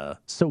in the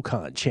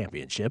SoCon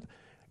Championship.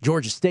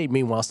 Georgia State,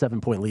 meanwhile,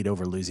 7-point lead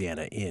over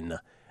Louisiana in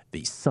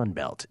the Sun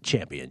Belt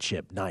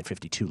Championship.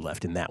 9:52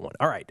 left in that one.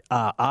 All right,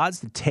 odds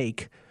to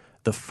take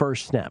the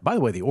first snap. By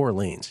the way, the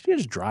Orleans, you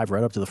just drive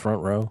right up to the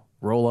front row,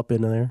 roll up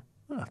into there.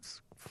 Oh,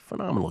 it's a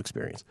phenomenal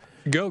experience.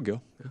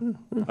 Go.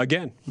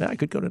 Again. Yeah, I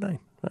could go tonight.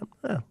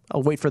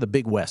 I'll wait for the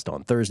Big West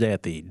on Thursday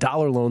at the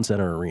Dollar Loan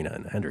Center Arena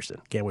in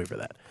Henderson. Can't wait for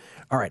that.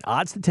 All right,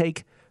 odds to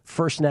take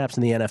first snaps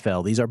in the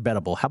NFL. These are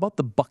bettable. How about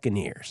the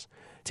Buccaneers?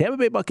 Tampa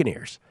Bay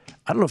Buccaneers.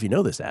 I don't know if you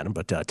know this, Adam,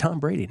 but Tom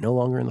Brady no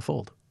longer in the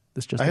fold.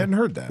 I hadn't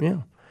heard that.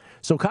 Yeah.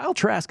 So Kyle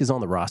Trask is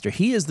on the roster.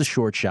 He is the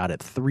short shot at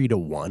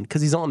 3-1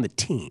 because he's on the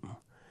team.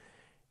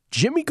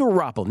 Jimmy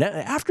Garoppolo. Now,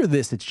 after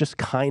this, it's just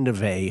kind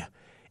of a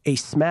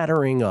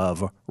smattering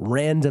of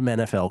random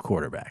NFL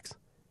quarterbacks.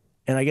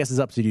 And I guess it's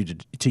up to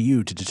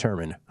you to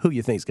determine who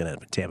you think is going to end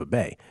up in Tampa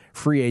Bay.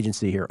 Free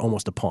agency here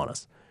almost upon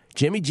us.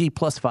 Jimmy G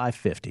plus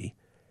 550.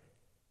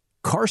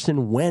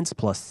 Carson Wentz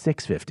plus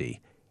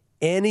 650.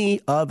 Any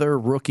other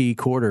rookie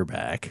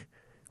quarterback,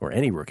 or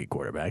any rookie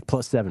quarterback,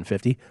 plus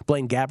 750.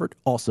 Blaine Gabbert,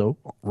 also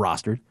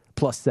rostered,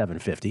 plus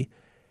 750.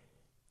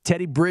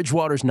 Teddy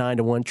Bridgewater's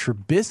 9-1.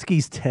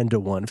 Trubisky's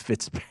 10-1.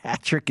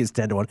 Fitzpatrick is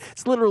 10-1.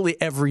 It's literally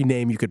every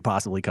name you could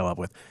possibly come up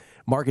with.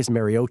 Marcus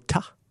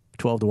Mariota,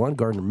 12-1.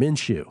 Gardner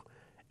Minshew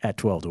at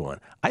 12-1.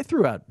 I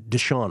threw out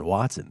Deshaun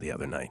Watson the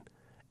other night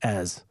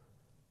as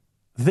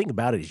the thing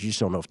about it is you just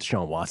don't know if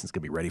Deshaun Watson's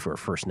going to be ready for a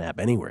first snap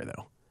anywhere,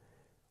 though.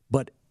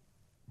 But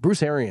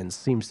Bruce Arians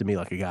seems to me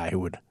like a guy who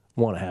would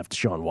want to have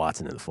Deshaun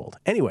Watson in the fold.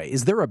 Anyway,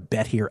 is there a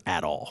bet here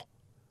at all?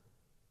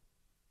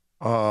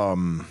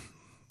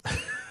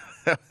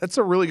 That's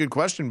a really good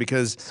question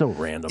because so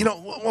random.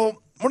 Well,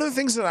 one of the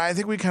things that I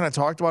think we kind of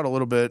talked about a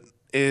little bit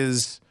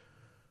is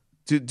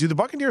do the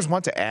Buccaneers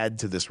want to add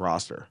to this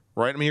roster,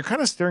 right? I mean, you're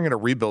kind of staring at a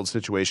rebuild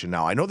situation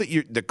now. I know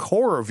that the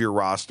core of your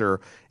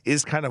roster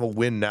is kind of a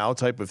win now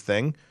type of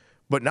thing,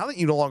 but now that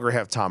you no longer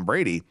have Tom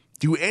Brady,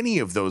 do any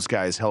of those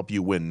guys help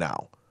you win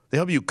now? They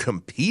help you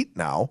compete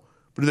now,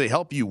 but do they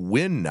help you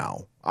win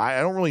now? I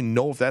don't really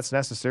know if that's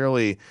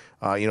necessarily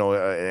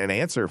an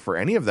answer for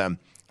any of them.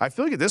 I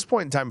feel like at this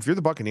point in time, if you're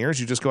the Buccaneers,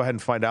 you just go ahead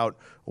and find out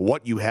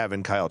what you have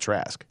in Kyle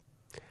Trask.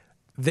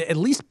 At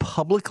least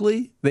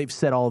publicly, they've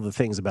said all the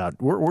things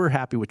about we're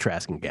happy with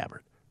Trask and Gabbert,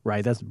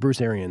 right? That's Bruce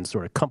Arians'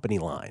 sort of company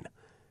line.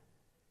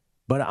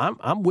 But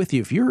I'm with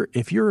you.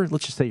 If you're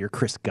let's just say you're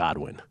Chris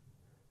Godwin,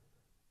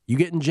 you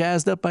getting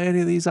jazzed up by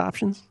any of these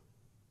options?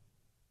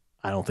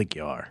 I don't think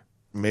you are.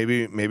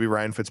 Maybe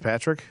Ryan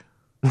Fitzpatrick.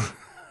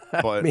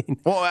 But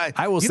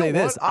I will say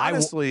this.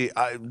 Honestly,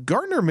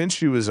 Gardner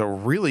Minshew is a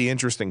really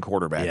interesting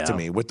quarterback to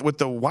me. With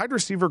the wide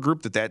receiver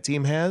group that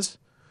team has,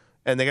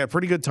 and they got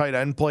pretty good tight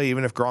end play,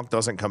 even if Gronk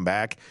doesn't come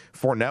back.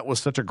 Fournette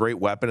was such a great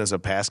weapon as a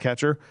pass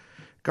catcher.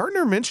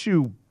 Gardner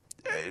Minshew,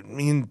 I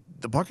mean,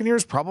 the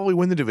Buccaneers probably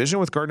win the division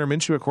with Gardner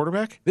Minshew at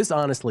quarterback. This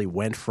honestly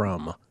went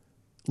from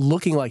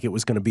looking like it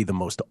was going to be the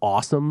most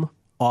awesome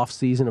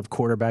offseason of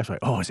quarterbacks, like,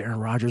 is Aaron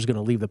Rodgers going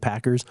to leave the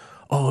Packers?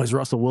 Is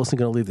Russell Wilson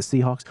going to leave the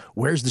Seahawks?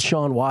 Where's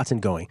Deshaun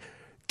Watson going?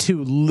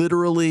 To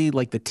literally,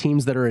 like, the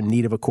teams that are in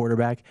need of a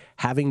quarterback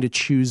having to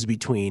choose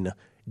between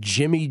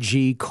Jimmy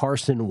G,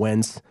 Carson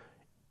Wentz,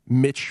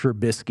 Mitch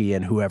Trubisky,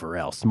 and whoever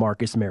else,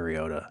 Marcus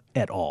Mariota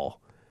et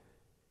al.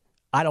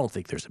 I don't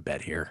think there's a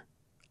bet here.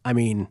 I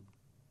mean,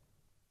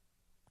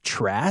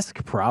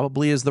 Trask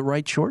probably is the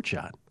right short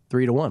shot.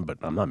 3-1, but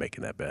I'm not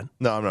making that bet.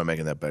 No, I'm not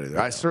making that bet either.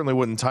 I certainly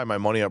wouldn't tie my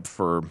money up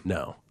for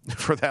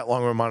that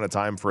long amount of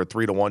time for a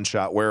 3-1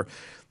 shot where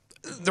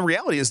the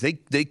reality is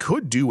they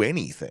could do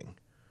anything.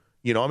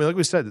 I mean, like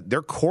we said,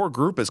 their core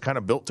group is kind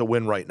of built to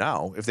win right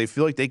now. If they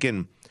feel like they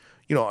can,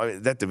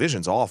 that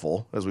division's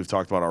awful, as we've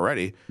talked about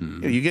already.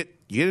 Mm-hmm. You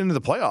get into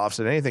the playoffs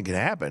and anything can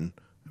happen.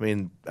 I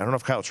mean, I don't know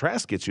if Kyle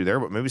Trask gets you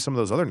there, but maybe some of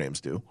those other names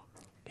do.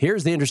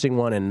 Here's the interesting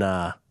one, and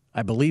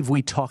I believe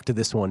we talked to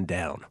this one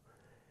down.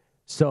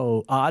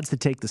 So odds to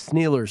take the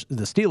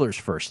Steelers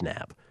first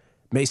snap.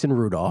 Mason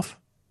Rudolph,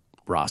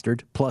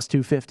 rostered, plus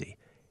 250.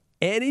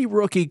 Any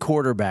rookie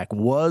quarterback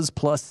was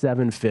plus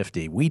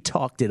 750. We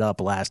talked it up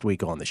last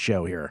week on the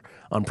show here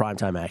on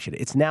Primetime Action.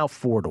 It's now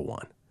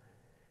 4-1.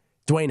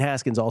 Dwayne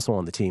Haskins also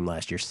on the team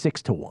last year,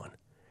 6-1.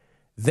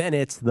 Then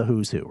it's the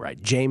who's who,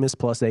 right? Jameis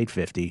plus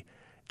 850.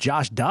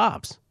 Josh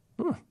Dobbs,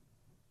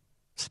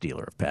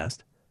 Steeler of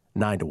past,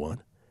 9-1.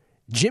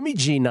 Jimmy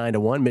G,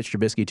 9-1. Mitch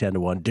Trubisky,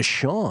 10-1.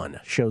 Deshaun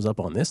shows up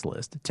on this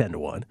list,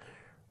 10-1.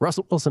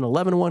 Russell Wilson,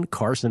 11-1.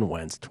 Carson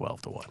Wentz,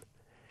 12-1.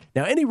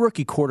 Now, any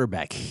rookie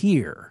quarterback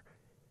here,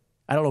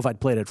 I don't know if I'd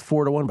played at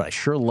 4-1, but I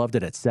sure loved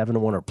it at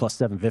 7-1 or plus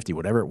 750,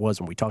 whatever it was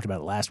when we talked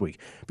about it last week.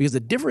 Because the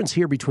difference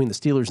here between the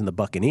Steelers and the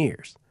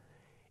Buccaneers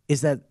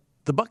is that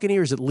the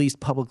Buccaneers, at least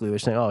publicly, they're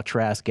saying,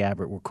 Trask,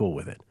 Gabbert, we're cool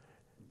with it.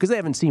 Because they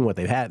haven't seen what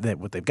they've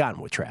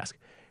gotten with Trask.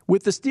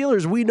 With the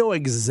Steelers, we know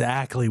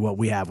exactly what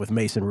we have with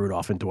Mason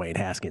Rudolph and Dwayne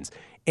Haskins,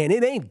 and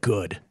it ain't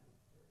good.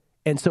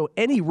 And so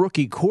any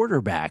rookie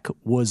quarterback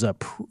was a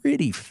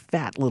pretty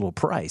fat little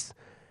price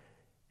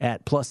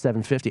at plus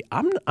 750.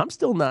 I'm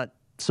still not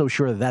so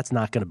sure that that's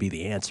not going to be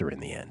the answer in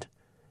the end.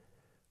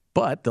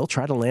 But they'll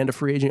try to land a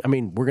free agent. I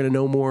mean, we're going to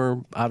know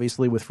more,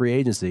 obviously, with free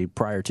agency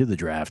prior to the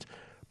draft.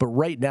 But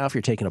right now, if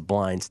you're taking a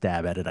blind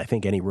stab at it, I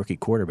think any rookie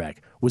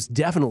quarterback was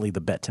definitely the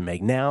bet to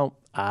make. Now,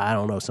 I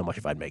don't know so much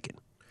if I'd make it.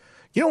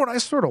 You know what I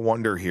sort of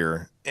wonder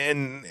here,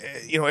 and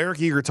Eric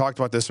Eager talked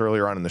about this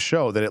earlier on in the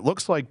show, that it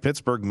looks like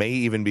Pittsburgh may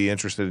even be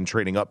interested in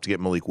trading up to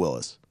get Malik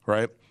Willis,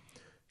 right?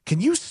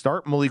 Can you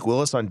start Malik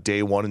Willis on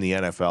day one in the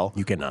NFL?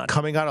 You cannot.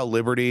 Coming out of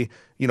Liberty,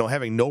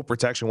 having no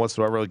protection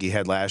whatsoever like he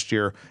had last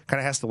year, kind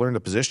of has to learn the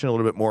position a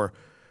little bit more.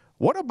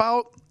 What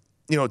about,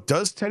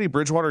 does Teddy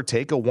Bridgewater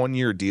take a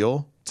one-year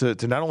deal to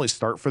not only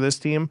start for this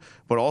team,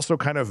 but also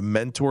kind of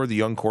mentor the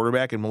young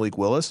quarterback in Malik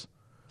Willis?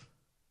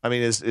 I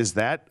mean, is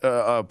that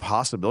a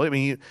possibility? I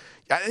mean,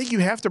 I think you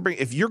have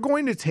to if you're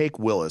going to take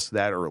Willis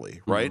that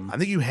early, right? I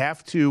think you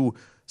have to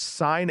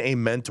sign a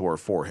mentor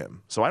for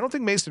him. So I don't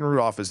think Mason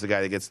Rudolph is the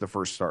guy that gets the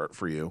first start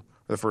for you,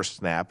 the first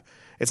snap.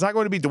 It's not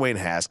going to be Dwayne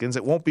Haskins.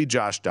 It won't be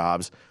Josh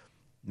Dobbs.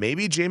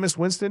 Maybe Jameis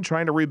Winston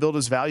trying to rebuild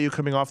his value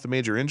coming off the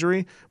major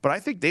injury. But I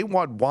think they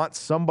want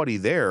somebody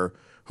there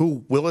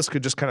who Willis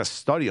could just kind of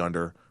study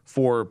under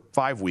for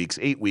 5 weeks,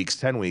 8 weeks,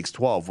 10 weeks,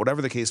 12,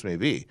 whatever the case may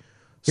be.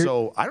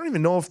 So I don't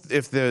even know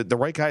if the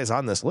right guy is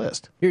on this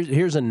list.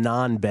 Here's a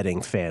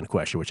non-betting fan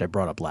question, which I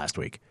brought up last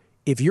week.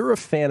 If you're a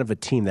fan of a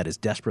team that is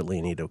desperately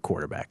in need of a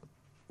quarterback,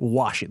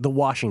 the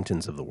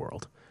Washingtons of the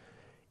world,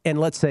 and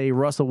let's say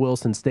Russell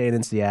Wilson staying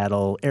in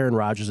Seattle, Aaron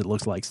Rodgers, it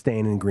looks like,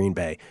 staying in Green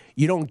Bay,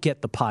 you don't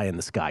get the pie in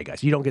the sky,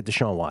 guys. You don't get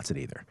Deshaun Watson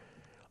either.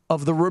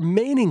 Of the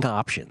remaining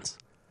options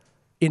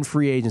in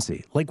free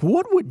agency,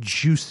 what would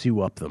juice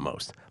you up the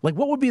most? What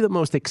would be the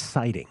most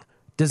exciting?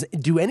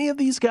 Do any of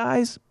these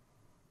guys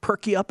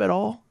perk you up at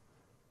all?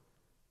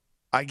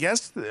 I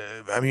guess,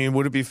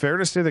 would it be fair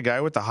to say the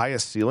guy with the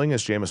highest ceiling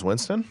is Jameis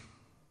Winston?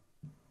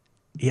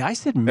 Yeah, I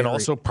said and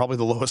also probably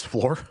the lowest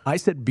floor. I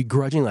said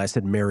begrudgingly, I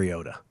said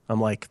Mariota.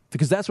 I'm like,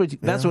 because that's what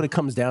it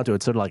comes down to.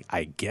 It's sort of like,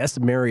 I guess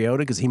Mariota,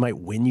 because he might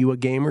win you a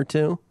game or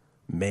two,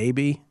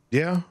 maybe.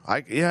 Yeah,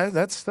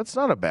 that's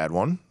not a bad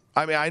one.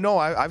 I mean, I know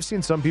I've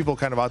seen some people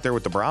kind of out there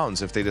with the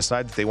Browns, if they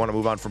decide that they want to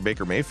move on from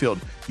Baker Mayfield,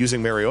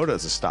 using Mariota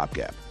as a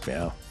stopgap.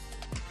 Yeah.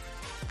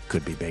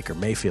 Could be Baker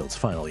Mayfield's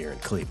final year in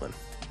Cleveland.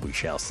 We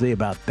shall see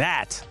about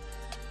that.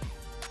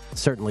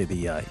 Certainly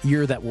the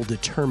year that will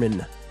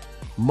determine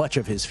much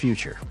of his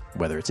future,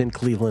 whether it's in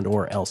Cleveland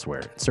or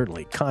elsewhere,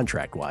 certainly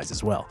contract-wise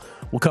as well.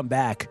 We'll come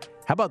back.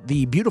 How about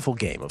the beautiful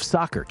game of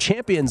soccer,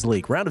 Champions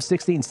League, round of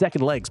 16,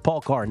 second legs,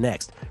 Paul Carr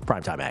next,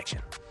 primetime action.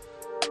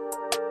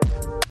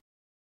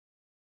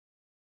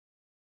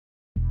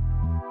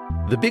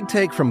 The Big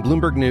Take from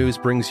Bloomberg News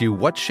brings you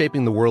what's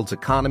shaping the world's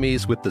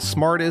economies with the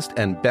smartest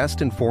and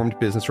best-informed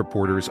business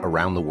reporters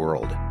around the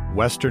world.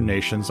 Western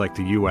nations like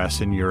the U.S.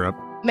 and Europe.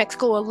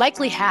 Mexico will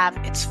likely have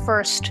its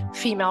first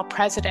female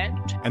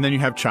president. And then you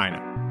have China.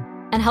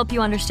 And help you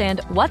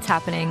understand what's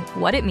happening,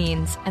 what it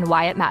means, and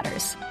why it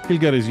matters. He'll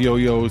get his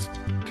yo-yos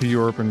to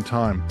Europe in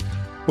time.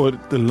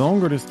 But the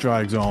longer this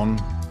drags on,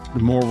 the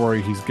more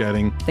worry he's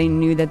getting. They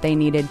knew that they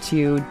needed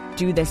to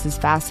do this as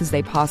fast as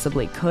they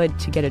possibly could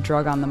to get a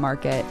drug on the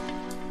market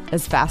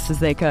as fast as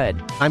they could.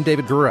 I'm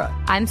David Gura.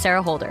 I'm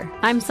Sarah Holder.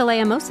 I'm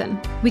Saleha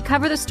Mohsin. We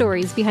cover the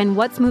stories behind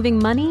what's moving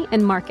money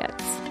and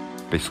markets.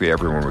 Basically,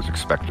 everyone was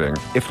expecting,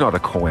 if not a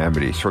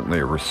calamity, certainly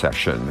a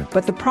recession.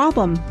 But the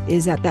problem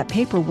is that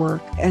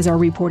paperwork, as our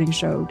reporting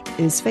showed,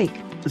 is fake.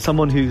 As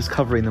someone who's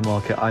covering the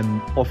market,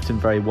 I'm often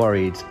very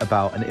worried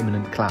about an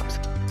imminent collapse.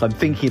 So I'm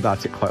thinking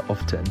about it quite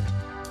often.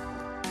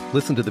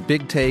 Listen to The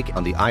Big Take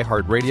on the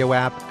iHeartRadio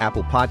app,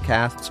 Apple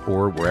Podcasts,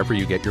 or wherever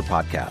you get your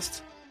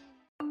podcasts.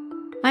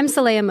 I'm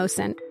Saleha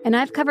Mohsin, and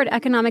I've covered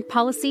economic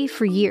policy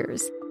for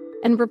years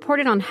and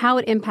reported on how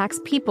it impacts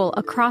people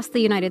across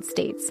the United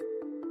States.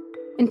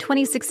 In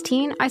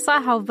 2016, I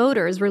saw how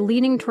voters were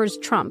leaning towards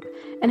Trump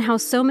and how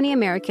so many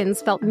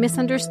Americans felt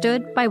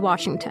misunderstood by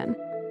Washington.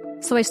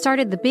 So I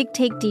started The Big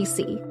Take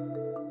DC.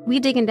 We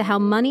dig into how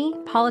money,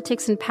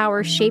 politics, and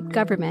power shape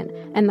government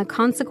and the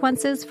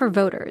consequences for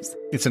voters.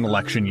 It's an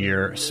election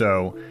year,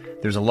 so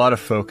there's a lot of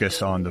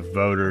focus on the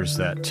voters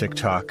that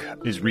TikTok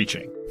is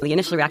reaching. The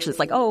initial reaction is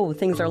like, oh,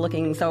 things are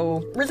looking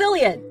so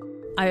resilient.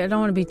 I don't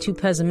want to be too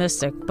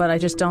pessimistic, but I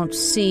just don't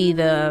see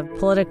the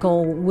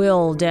political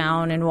will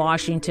down in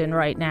Washington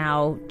right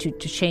now to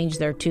change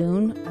their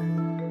tune.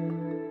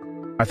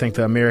 I think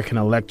the American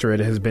electorate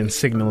has been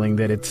signaling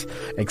that it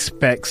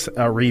expects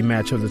a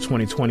rematch of the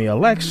 2020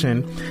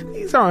 election.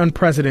 These are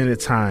unprecedented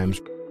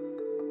times.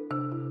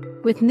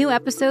 With new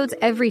episodes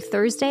every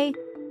Thursday,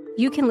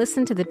 you can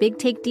listen to The Big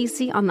Take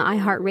DC on the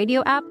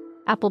iHeartRadio app,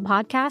 Apple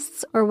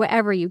Podcasts, or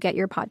wherever you get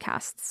your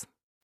podcasts.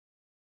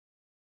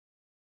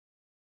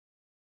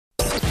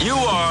 You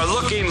are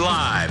looking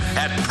live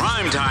at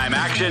Primetime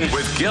Action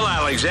with Gil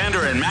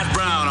Alexander and Matt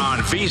Brown on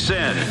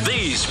VSiN,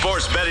 the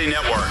Sports Betting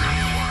Network.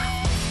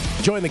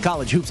 Join the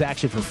college hoops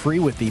action for free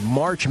with the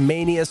March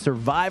Mania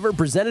Survivor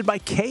presented by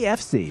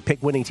KFC.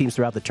 Pick winning teams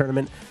throughout the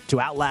tournament to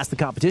outlast the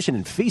competition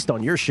and feast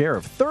on your share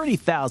of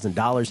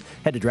 $30,000.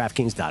 Head to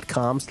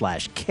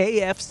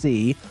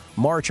DraftKings.com/KFC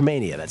March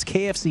Mania. That's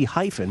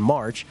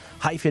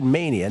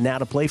KFC-March-Mania. Now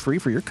to play free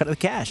for your cut of the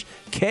cash.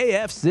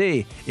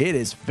 KFC, it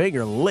is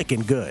finger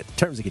licking good.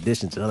 Terms and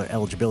conditions and other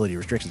eligibility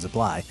restrictions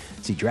apply.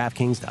 See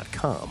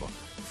DraftKings.com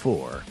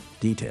for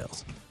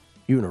details.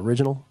 You an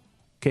original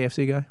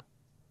KFC guy?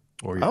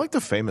 I like the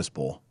Famous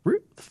Bowl.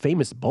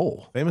 Famous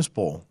Bowl? Famous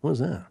Bowl. What is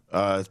that?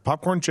 It's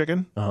popcorn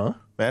chicken,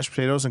 mashed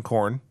potatoes and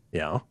corn,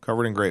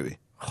 covered in gravy.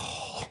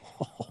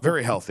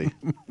 Very healthy.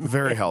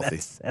 Very healthy.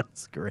 That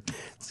sounds great.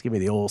 Just give me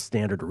the old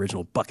standard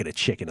original bucket of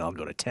chicken. I'll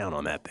go to town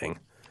on that thing.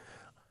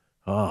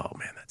 Oh,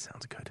 man, that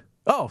sounds good.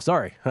 Oh,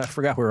 sorry. I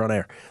forgot we were on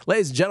air.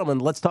 Ladies and gentlemen,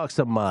 let's talk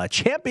some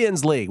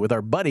Champions League with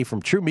our buddy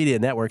from True Media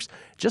Networks,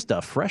 just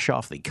fresh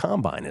off the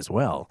Combine as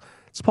well.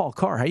 It's Paul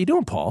Carr. How you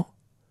doing, Paul?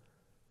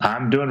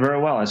 I'm doing very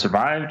well. I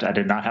survived. I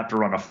did not have to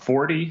run a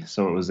 40,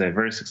 so it was a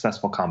very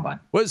successful Combine.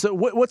 What's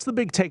the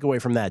big takeaway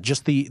from that?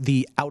 Just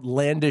the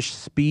outlandish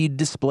speed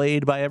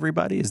displayed by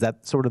everybody? Is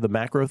that sort of the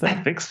macro thing?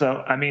 I think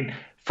so. I mean,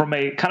 from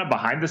a kind of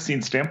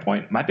behind-the-scenes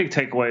standpoint, my big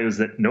takeaway is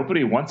that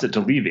nobody wants it to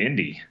leave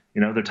Indy.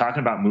 You know, they're talking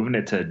about moving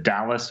it to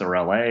Dallas or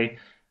L.A.,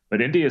 but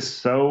Indy is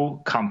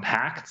so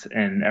compact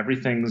and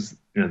everything's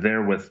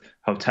there with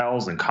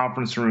hotels and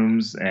conference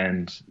rooms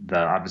and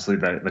obviously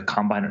the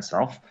Combine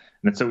itself.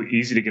 And it's so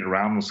easy to get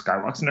around with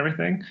skywalks and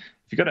everything.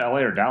 If you go to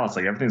LA or Dallas,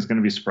 everything's going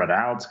to be spread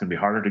out. It's going to be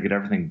harder to get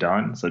everything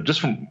done. So just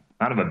from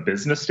out of a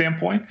business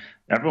standpoint,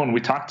 everyone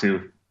we talk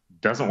to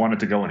doesn't want it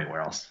to go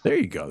anywhere else. There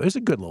you go. There's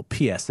a good little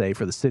PSA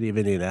for the city of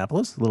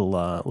Indianapolis.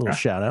 Little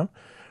shout out.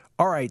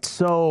 All right.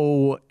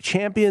 So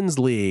Champions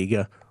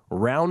League,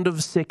 round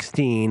of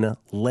 16,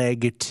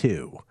 leg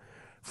 2.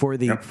 For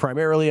the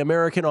primarily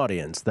American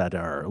audience that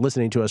are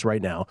listening to us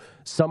right now,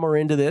 some are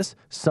into this.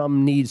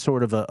 Some need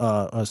sort of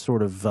a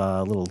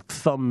little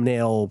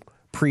thumbnail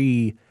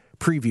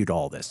preview to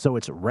all this. So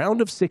it's round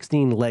of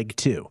 16, leg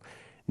 2.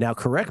 Now,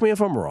 correct me if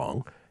I'm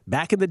wrong.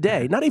 Back in the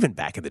day, not even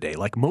back in the day,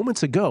 like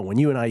moments ago when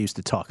you and I used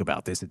to talk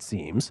about this, it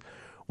seems,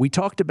 we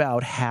talked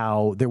about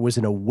how there was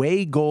an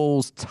away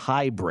goals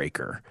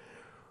tiebreaker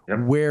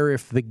where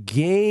if the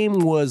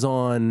game was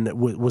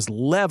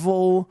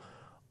level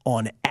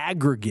on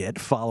aggregate,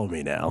 follow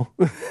me now,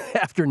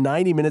 after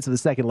 90 minutes of the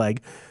second leg,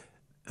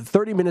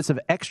 30 minutes of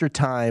extra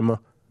time,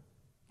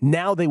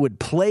 now they would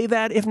play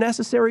that if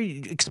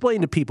necessary?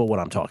 Explain to people what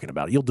I'm talking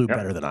about. You'll do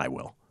better than I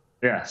will.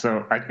 Yeah,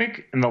 so I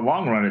think in the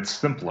long run it's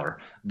simpler,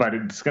 but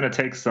it's going to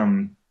take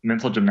some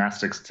mental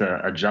gymnastics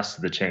to adjust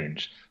to the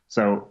change.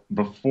 So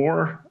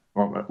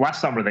last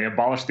summer they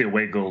abolished the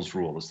away goals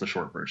rule. It's the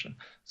short version.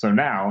 So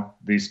now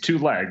these 2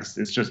 legs,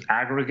 it's just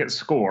aggregate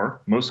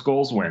score. Most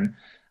goals win.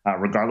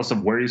 Regardless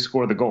of where you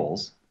score the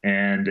goals.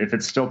 And if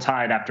it's still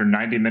tied after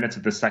 90 minutes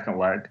of the second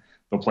leg,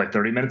 they'll play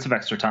 30 minutes of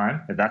extra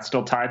time. If that's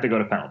still tied, they go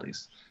to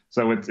penalties.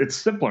 So it's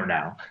simpler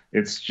now.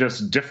 It's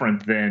just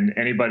different than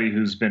anybody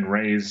who's been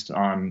raised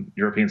on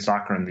European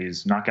soccer in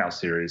these knockout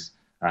series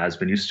has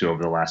been used to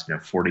over the last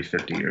 40,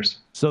 50 years.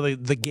 So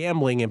the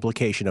gambling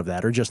implication of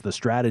that, or just the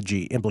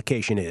strategy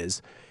implication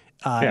is,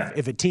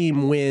 if a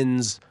team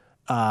wins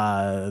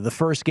the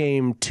first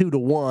game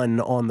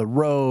 2-1 on the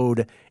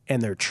road and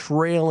they're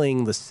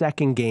trailing the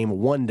second game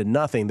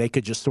 1-0, they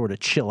could just sort of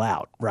chill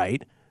out,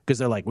 right? Because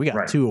they're like, we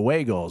got 2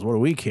 away goals. What do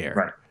we care?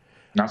 Right.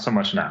 Not so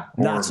much now.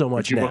 Not so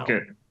much now.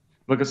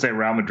 Look at say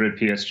Real Madrid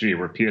PSG,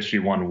 where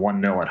PSG won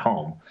 1-0 at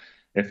home.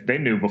 If they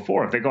knew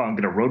before, if they go out and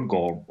get a road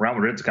goal, Real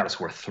Madrid's got to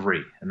score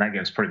 3, and that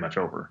game's pretty much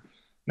over.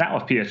 Now,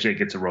 if PSG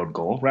gets a road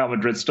goal, Real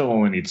Madrid still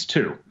only needs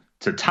 2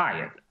 to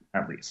tie it,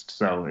 at least.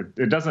 So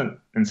it doesn't,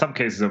 in some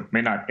cases, it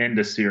may not end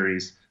a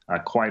series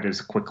quite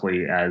as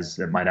quickly as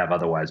it might have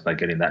otherwise by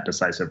getting that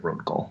decisive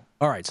road goal.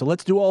 All right, so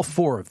let's do all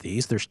 4 of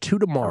these. There's 2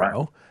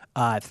 tomorrow,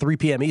 3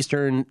 p.m.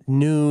 Eastern,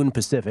 noon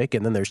Pacific,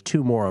 and then there's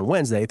 2 more on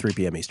Wednesday, 3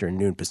 p.m. Eastern,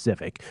 noon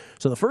Pacific.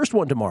 So the first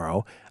one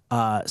tomorrow,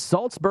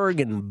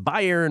 Salzburg and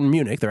Bayern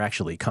Munich. They're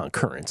actually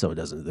concurrent, so it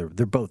doesn't.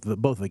 They're both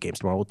of the games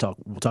tomorrow. We'll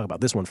talk about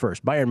this one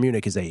first. Bayern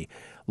Munich is a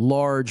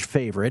large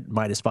favorite,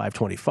 minus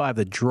 525.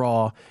 The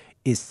draw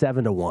is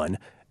 7-1.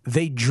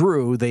 They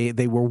drew.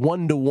 They were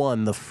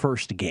 1-1 the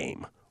first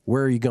game.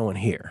 Where are you going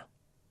here?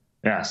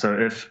 Yeah, so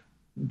if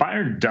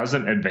Bayern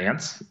doesn't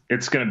advance,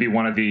 it's going to be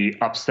one of the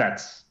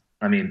upsets.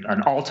 I mean,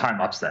 an all-time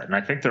upset. And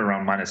I think they're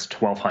around minus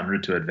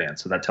 1,200 to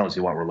advance. So that tells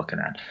you what we're looking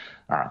at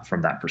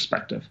from that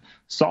perspective.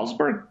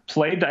 Salzburg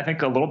played, I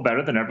think, a little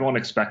better than everyone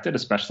expected,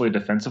 especially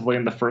defensively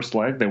in the first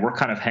leg. They were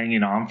kind of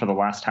hanging on for the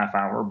last half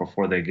hour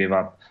before they gave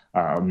up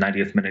a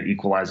 90th minute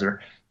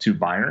equalizer to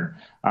Bayern.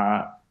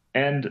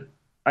 And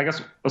I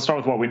guess let's start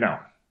with what we know.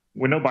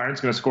 We know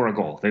Bayern's going to score a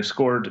goal. They've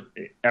scored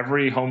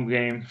every home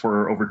game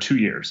for over 2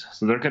 years,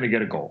 so they're going to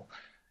get a goal.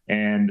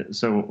 And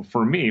so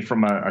for me,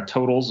 from a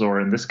totals, or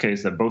in this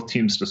case, a both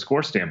teams to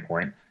score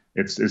standpoint,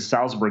 Is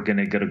Salzburg going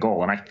to get a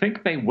goal? And I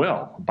think they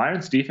will.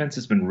 Bayern's defense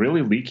has been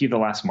really leaky the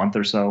last month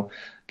or so,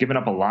 giving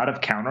up a lot of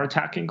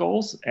counterattacking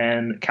goals.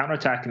 And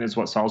counterattacking is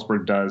what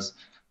Salzburg does,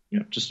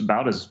 just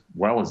about as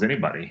well as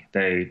anybody.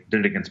 They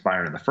did it against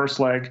Bayern in the first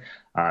leg,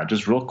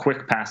 just real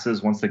quick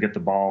passes once they get the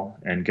ball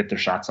and get their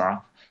shots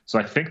off. So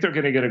I think they're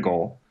going to get a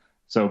goal.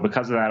 So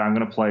because of that, I'm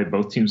going to play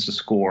both teams to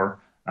score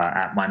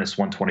at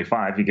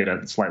 -125. You get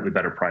a slightly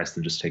better price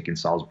than just taking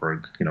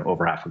Salzburg,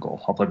 over half a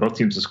goal. I'll play both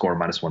teams to score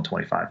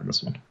 -125 in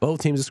this one.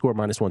 Both teams to score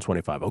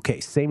 -125.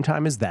 Okay, same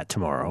time as that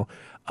tomorrow.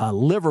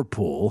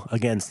 Liverpool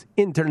against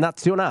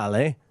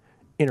Internazionale,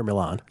 Inter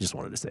Milan. I just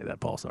wanted to say that,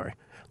 Paul. Sorry.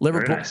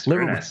 Liverpool.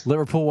 Very nice.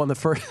 Liverpool won the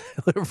first.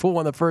 Liverpool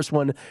won the first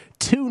one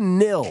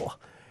 2-0.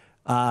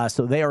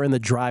 So they are in the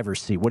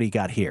driver's seat. What do you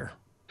got here?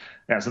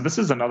 Yeah, so this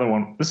is another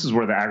one. This is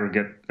where the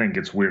aggregate thing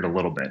gets weird a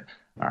little bit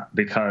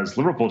because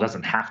Liverpool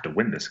doesn't have to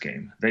win this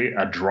game.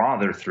 A draw,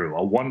 they're through.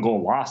 A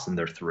 1-goal loss, and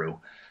they're through.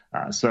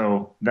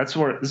 So this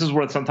is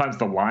where sometimes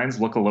the lines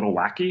look a little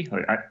wacky.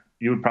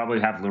 You would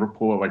probably have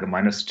Liverpool at like a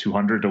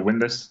 -200 to win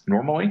this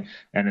normally,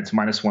 and it's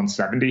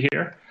 -170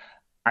 here.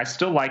 I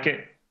still like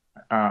it.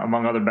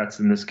 Among other bets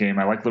in this game,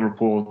 I like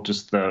Liverpool,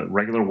 just the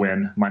regular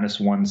win,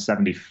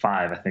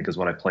 -175, I think is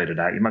what I played it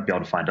at. You might be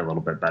able to find it a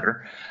little bit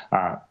better.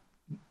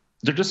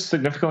 They're just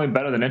significantly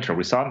better than Inter.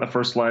 We saw it in the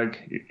first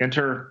leg.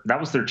 Inter,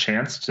 that was their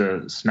chance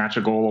to snatch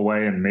a goal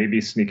away and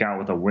maybe sneak out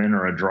with a win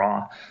or a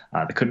draw.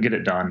 They couldn't get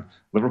it done.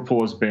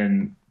 Liverpool has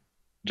been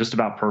just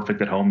about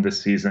perfect at home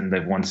this season.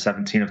 They've won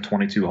 17 of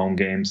 22 home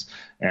games.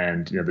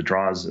 And, the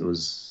draws, it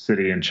was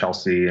City and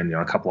Chelsea and,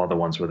 a couple other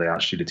ones where they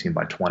outshoot a team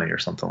by 20 or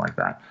something like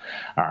that.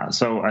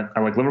 So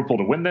I like Liverpool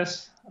to win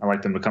this. I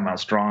like them to come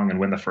out strong and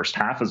win the first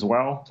half as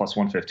well,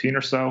 +115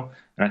 or so.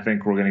 And I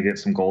think we're going to get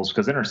some goals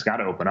because Inter's got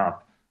to open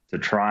up to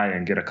try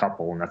and get a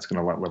couple, and that's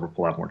going to let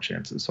Liverpool have more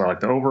chances. So I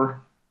like the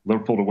over,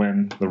 Liverpool to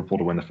win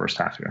the first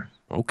half here.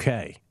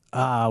 Okay.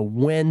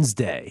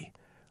 Wednesday,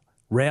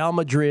 Real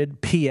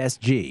Madrid,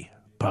 PSG,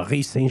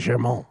 Paris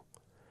Saint-Germain.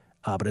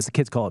 But as the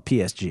kids call it,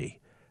 PSG.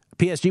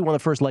 PSG won the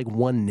first leg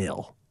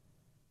 1-0.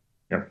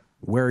 Yep.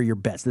 Where are your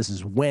bets? This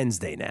is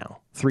Wednesday now,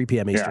 3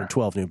 p.m. Eastern,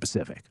 12 noon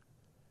Pacific.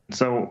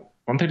 So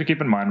one thing to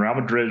keep in mind, Real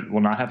Madrid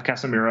will not have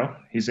Casemiro.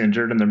 He's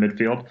injured in their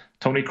midfield.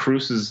 Toni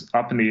Kroos is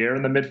up in the air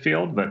in the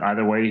midfield, but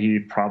either way, he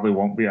probably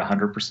won't be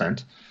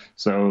 100%.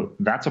 So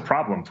that's a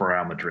problem for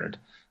Real Madrid.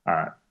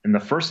 In the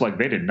first leg,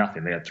 they did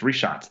nothing. They had 3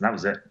 shots, and that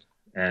was it.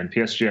 And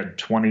PSG had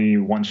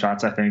 21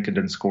 shots, I think, and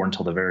didn't score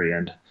until the very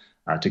end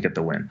to get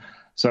the win.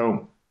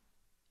 So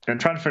I'm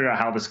trying to figure out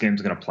how this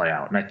game's going to play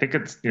out. And I think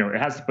it's, it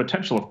has the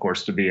potential, of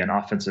course, to be an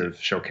offensive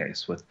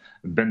showcase with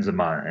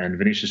Benzema and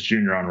Vinicius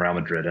Jr. on Real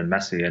Madrid and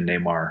Messi and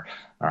Neymar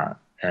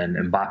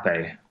and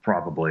Mbappe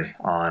probably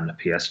on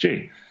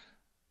PSG.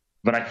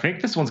 But I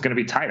think this one's going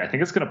to be tight. I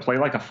think it's going to play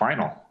like a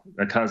final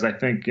because I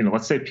think,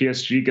 let's say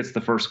PSG gets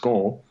the first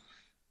goal.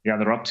 Yeah,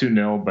 they're up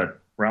 2-0,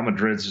 but Real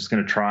Madrid's just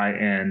going to try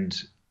and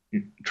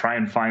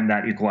find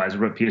that equalizer,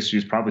 but PSG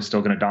is probably still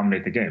going to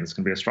dominate the game. It's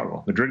going to be a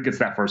struggle. Madrid gets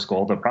that first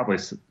goal. They'll probably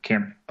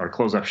camp or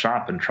close up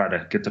shop and try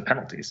to get to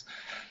penalties.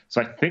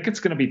 So I think it's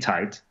going to be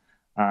tight.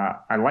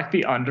 I like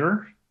the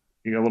under.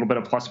 You get a little bit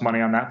of plus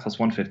money on that.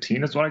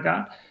 +115 is what I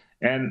got.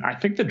 And I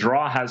think the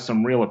draw has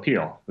some real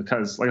appeal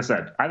because, like I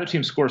said, either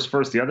team scores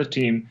first. The other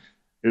team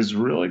is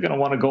really going to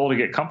want a goal to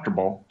get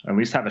comfortable, at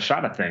least have a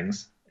shot at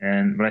things.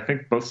 But I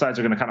think both sides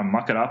are going to kind of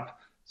muck it up.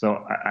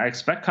 So I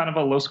expect kind of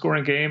a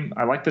low-scoring game.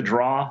 I like the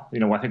draw.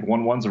 I think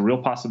 1-1's a real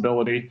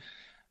possibility.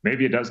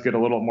 Maybe it does get a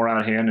little more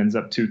out of hand, ends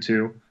up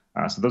 2-2.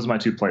 So those are my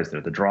 2 plays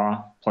there. The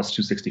draw,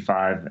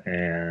 +265,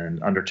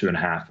 and under 2.5,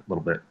 a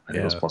little bit. I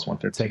think it was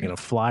 +115. Taking a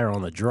flyer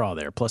on the draw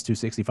there,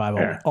 +265.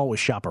 Yeah. Always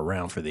shop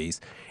around for these.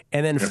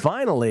 And then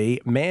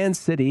finally, Man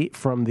City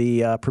from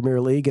the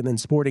Premier League, and then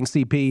Sporting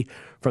CP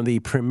from the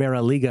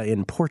Primeira Liga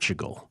in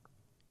Portugal.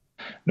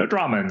 No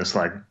drama in this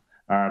leg.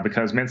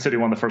 Because Man City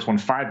won the first one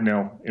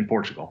 5-0 in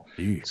Portugal.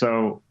 Jeez.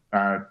 So,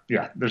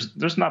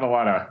 there's not a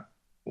lot of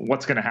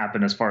what's going to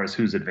happen as far as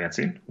who's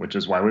advancing, which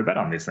is why we bet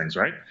on these things,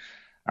 right?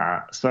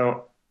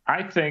 So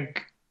I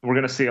think we're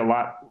going to see a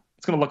lot.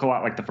 It's going to look a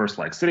lot like the first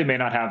leg. City may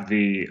not have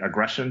the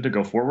aggression to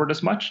go forward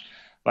as much,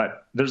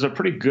 but there's a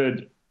pretty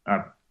good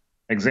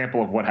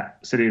example of what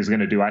City is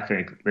going to do, I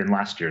think, in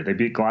last year. They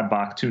beat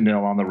Gladbach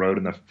 2-0 on the road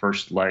in the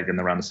first leg in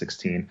the round of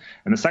 16.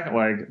 In the second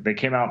leg, they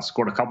came out and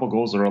scored a couple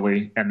goals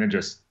early and then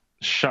just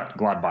shut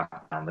Gladbach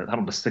down. They had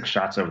them to 6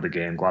 shots over the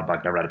game.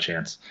 Gladbach never had a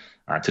chance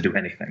to do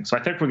anything. So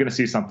I think we're going to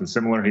see something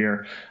similar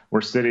here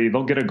where City,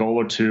 they'll get a goal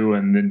or 2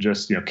 and then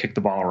just kick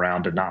the ball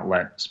around and not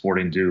let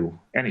Sporting do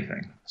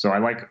anything. So I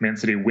like Man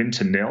City win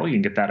to 0. You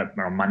can get that at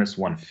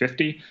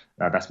 -150.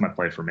 That's my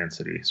play for Man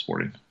City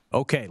Sporting.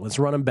 Okay, let's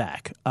run them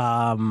back.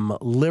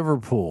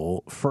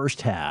 Liverpool,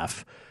 first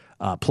half,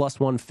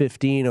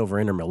 +115 over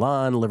Inter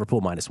Milan. Liverpool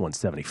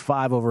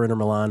 -175 over Inter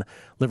Milan.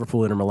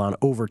 Liverpool Inter Milan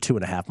over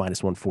 2.5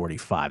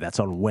 -145.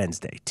 That's on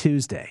Wednesday.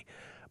 Tuesday,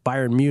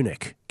 Bayern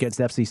Munich against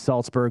FC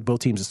Salzburg.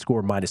 Both teams to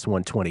score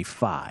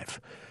 -125.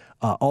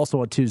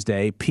 Also on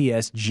Tuesday,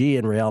 PSG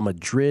and Real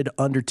Madrid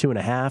under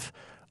 2.5.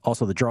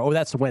 Also, the draw. Oh,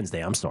 that's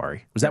Wednesday. I'm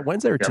sorry. Was that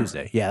Wednesday or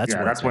Tuesday? Yeah,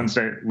 that's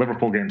Wednesday.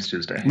 Liverpool game's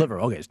Tuesday.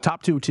 Okay,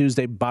 top 2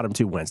 Tuesday, bottom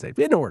 2 Wednesday.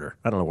 In order.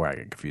 I don't know where I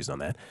get confused on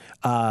that.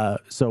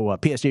 So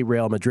PSG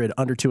Real Madrid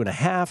under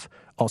 2.5.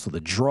 Also,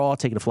 the draw,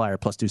 taking a flyer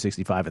plus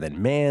 265. And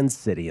then Man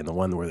City, and the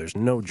one where there's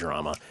no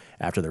drama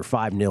after their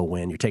 5-0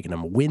 win. You're taking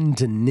them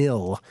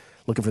 1-0.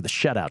 Looking for the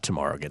shutout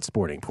tomorrow against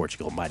Sporting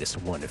Portugal, minus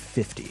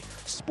 150.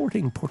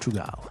 Sporting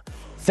Portugal.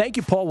 Thank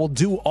you, Paul. We'll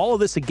do all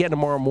of this again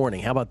tomorrow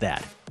morning. How about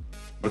that?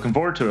 Looking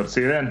forward to it.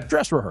 See you then.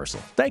 Dress rehearsal.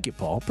 Thank you,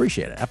 Paul.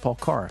 Appreciate it. At Paul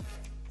Carr,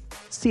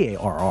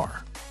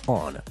 C-A-R-R,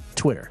 on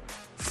Twitter.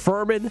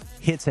 Furman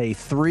hits a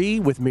 3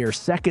 with mere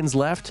seconds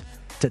left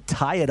to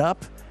tie it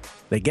up.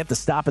 They get the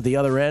stop at the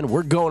other end.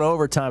 We're going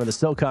overtime in the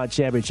SoCon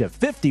Championship.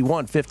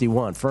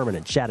 51-51, Furman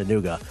and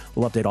Chattanooga.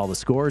 We'll update all the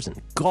scores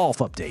and golf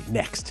update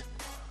next.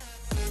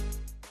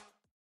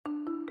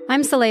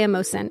 I'm Saleha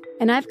Mohsin,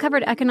 and I've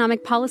covered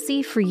economic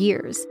policy for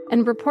years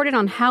and reported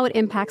on how it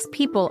impacts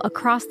people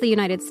across the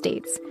United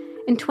States.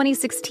 In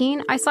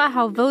 2016, I saw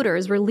how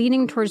voters were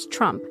leaning towards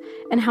Trump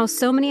and how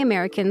so many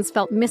Americans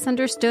felt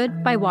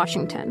misunderstood by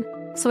Washington.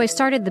 So I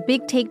started The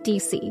Big Take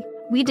DC.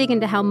 We dig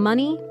into how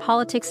money,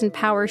 politics, and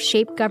power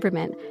shape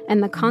government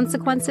and the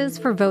consequences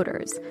for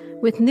voters.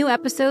 With new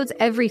episodes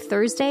every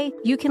Thursday,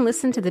 you can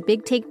listen to The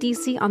Big Take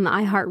DC on the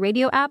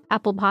iHeartRadio app,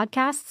 Apple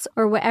Podcasts,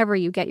 or wherever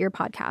you get your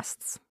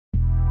podcasts.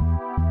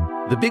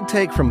 The Big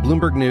Take from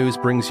Bloomberg News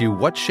brings you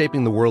what's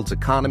shaping the world's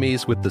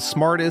economies with the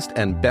smartest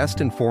and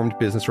best-informed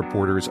business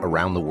reporters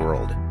around the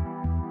world.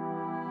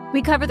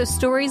 We cover the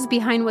stories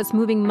behind what's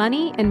moving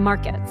money and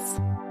markets.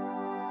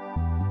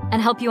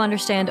 And help you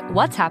understand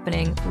what's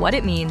happening, what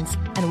it means,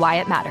 and why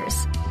it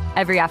matters.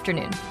 Every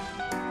afternoon.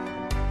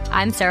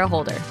 I'm Sarah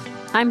Holder.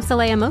 I'm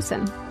Saleha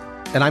Mohsin.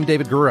 And I'm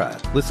David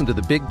Gura. Listen to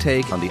The Big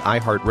Take on the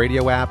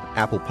iHeartRadio app,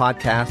 Apple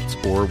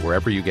Podcasts, or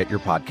wherever you get your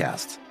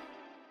podcasts.